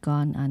illnesses had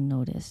gone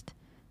unnoticed.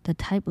 The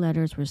typed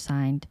letters were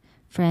signed,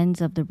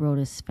 "Friends of the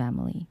Broaddus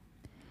family."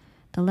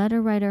 The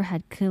letter writer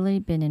had clearly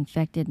been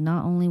infected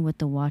not only with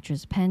the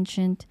Watcher's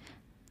penchant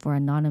for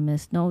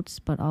anonymous notes,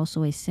 but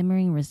also a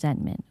simmering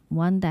resentment,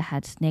 one that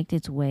had snaked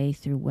its way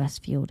through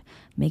Westfield,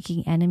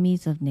 making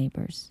enemies of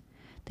neighbors.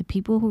 The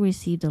people who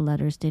received the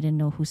letters didn't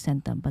know who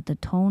sent them, but the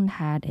tone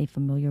had a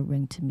familiar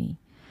ring to me.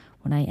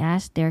 When I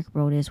asked Derek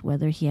Broaddus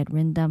whether he had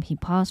written them, he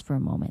paused for a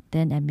moment,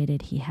 then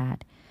admitted he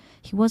had.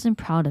 He wasn't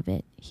proud of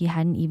it. He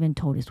hadn't even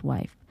told his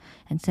wife,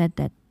 and said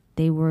that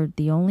they were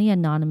the only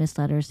anonymous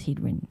letters he'd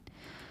written.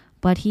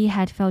 But he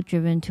had felt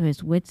driven to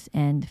his wits'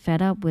 end,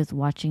 fed up with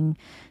watching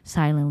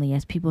silently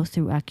as people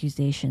threw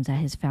accusations at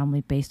his family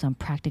based on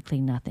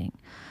practically nothing.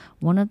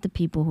 One of the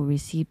people who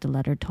received the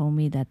letter told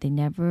me that they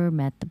never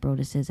met the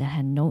Broadduses and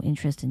had no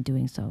interest in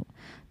doing so.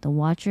 The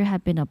Watcher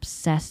had been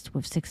obsessed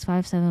with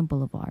 657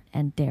 Boulevard,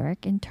 and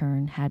Derek, in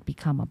turn, had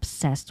become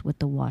obsessed with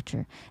the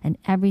Watcher and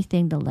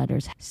everything the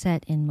letters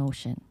set in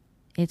motion.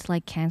 "It's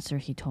like cancer,"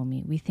 he told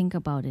me. "We think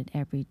about it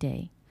every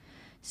day."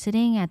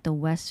 Sitting at the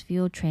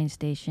Westfield train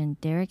station,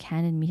 Derek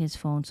handed me his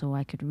phone so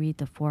I could read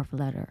the fourth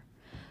letter.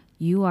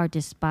 "You are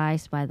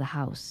despised by the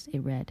house,"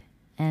 it read,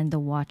 "and the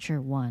Watcher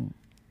won."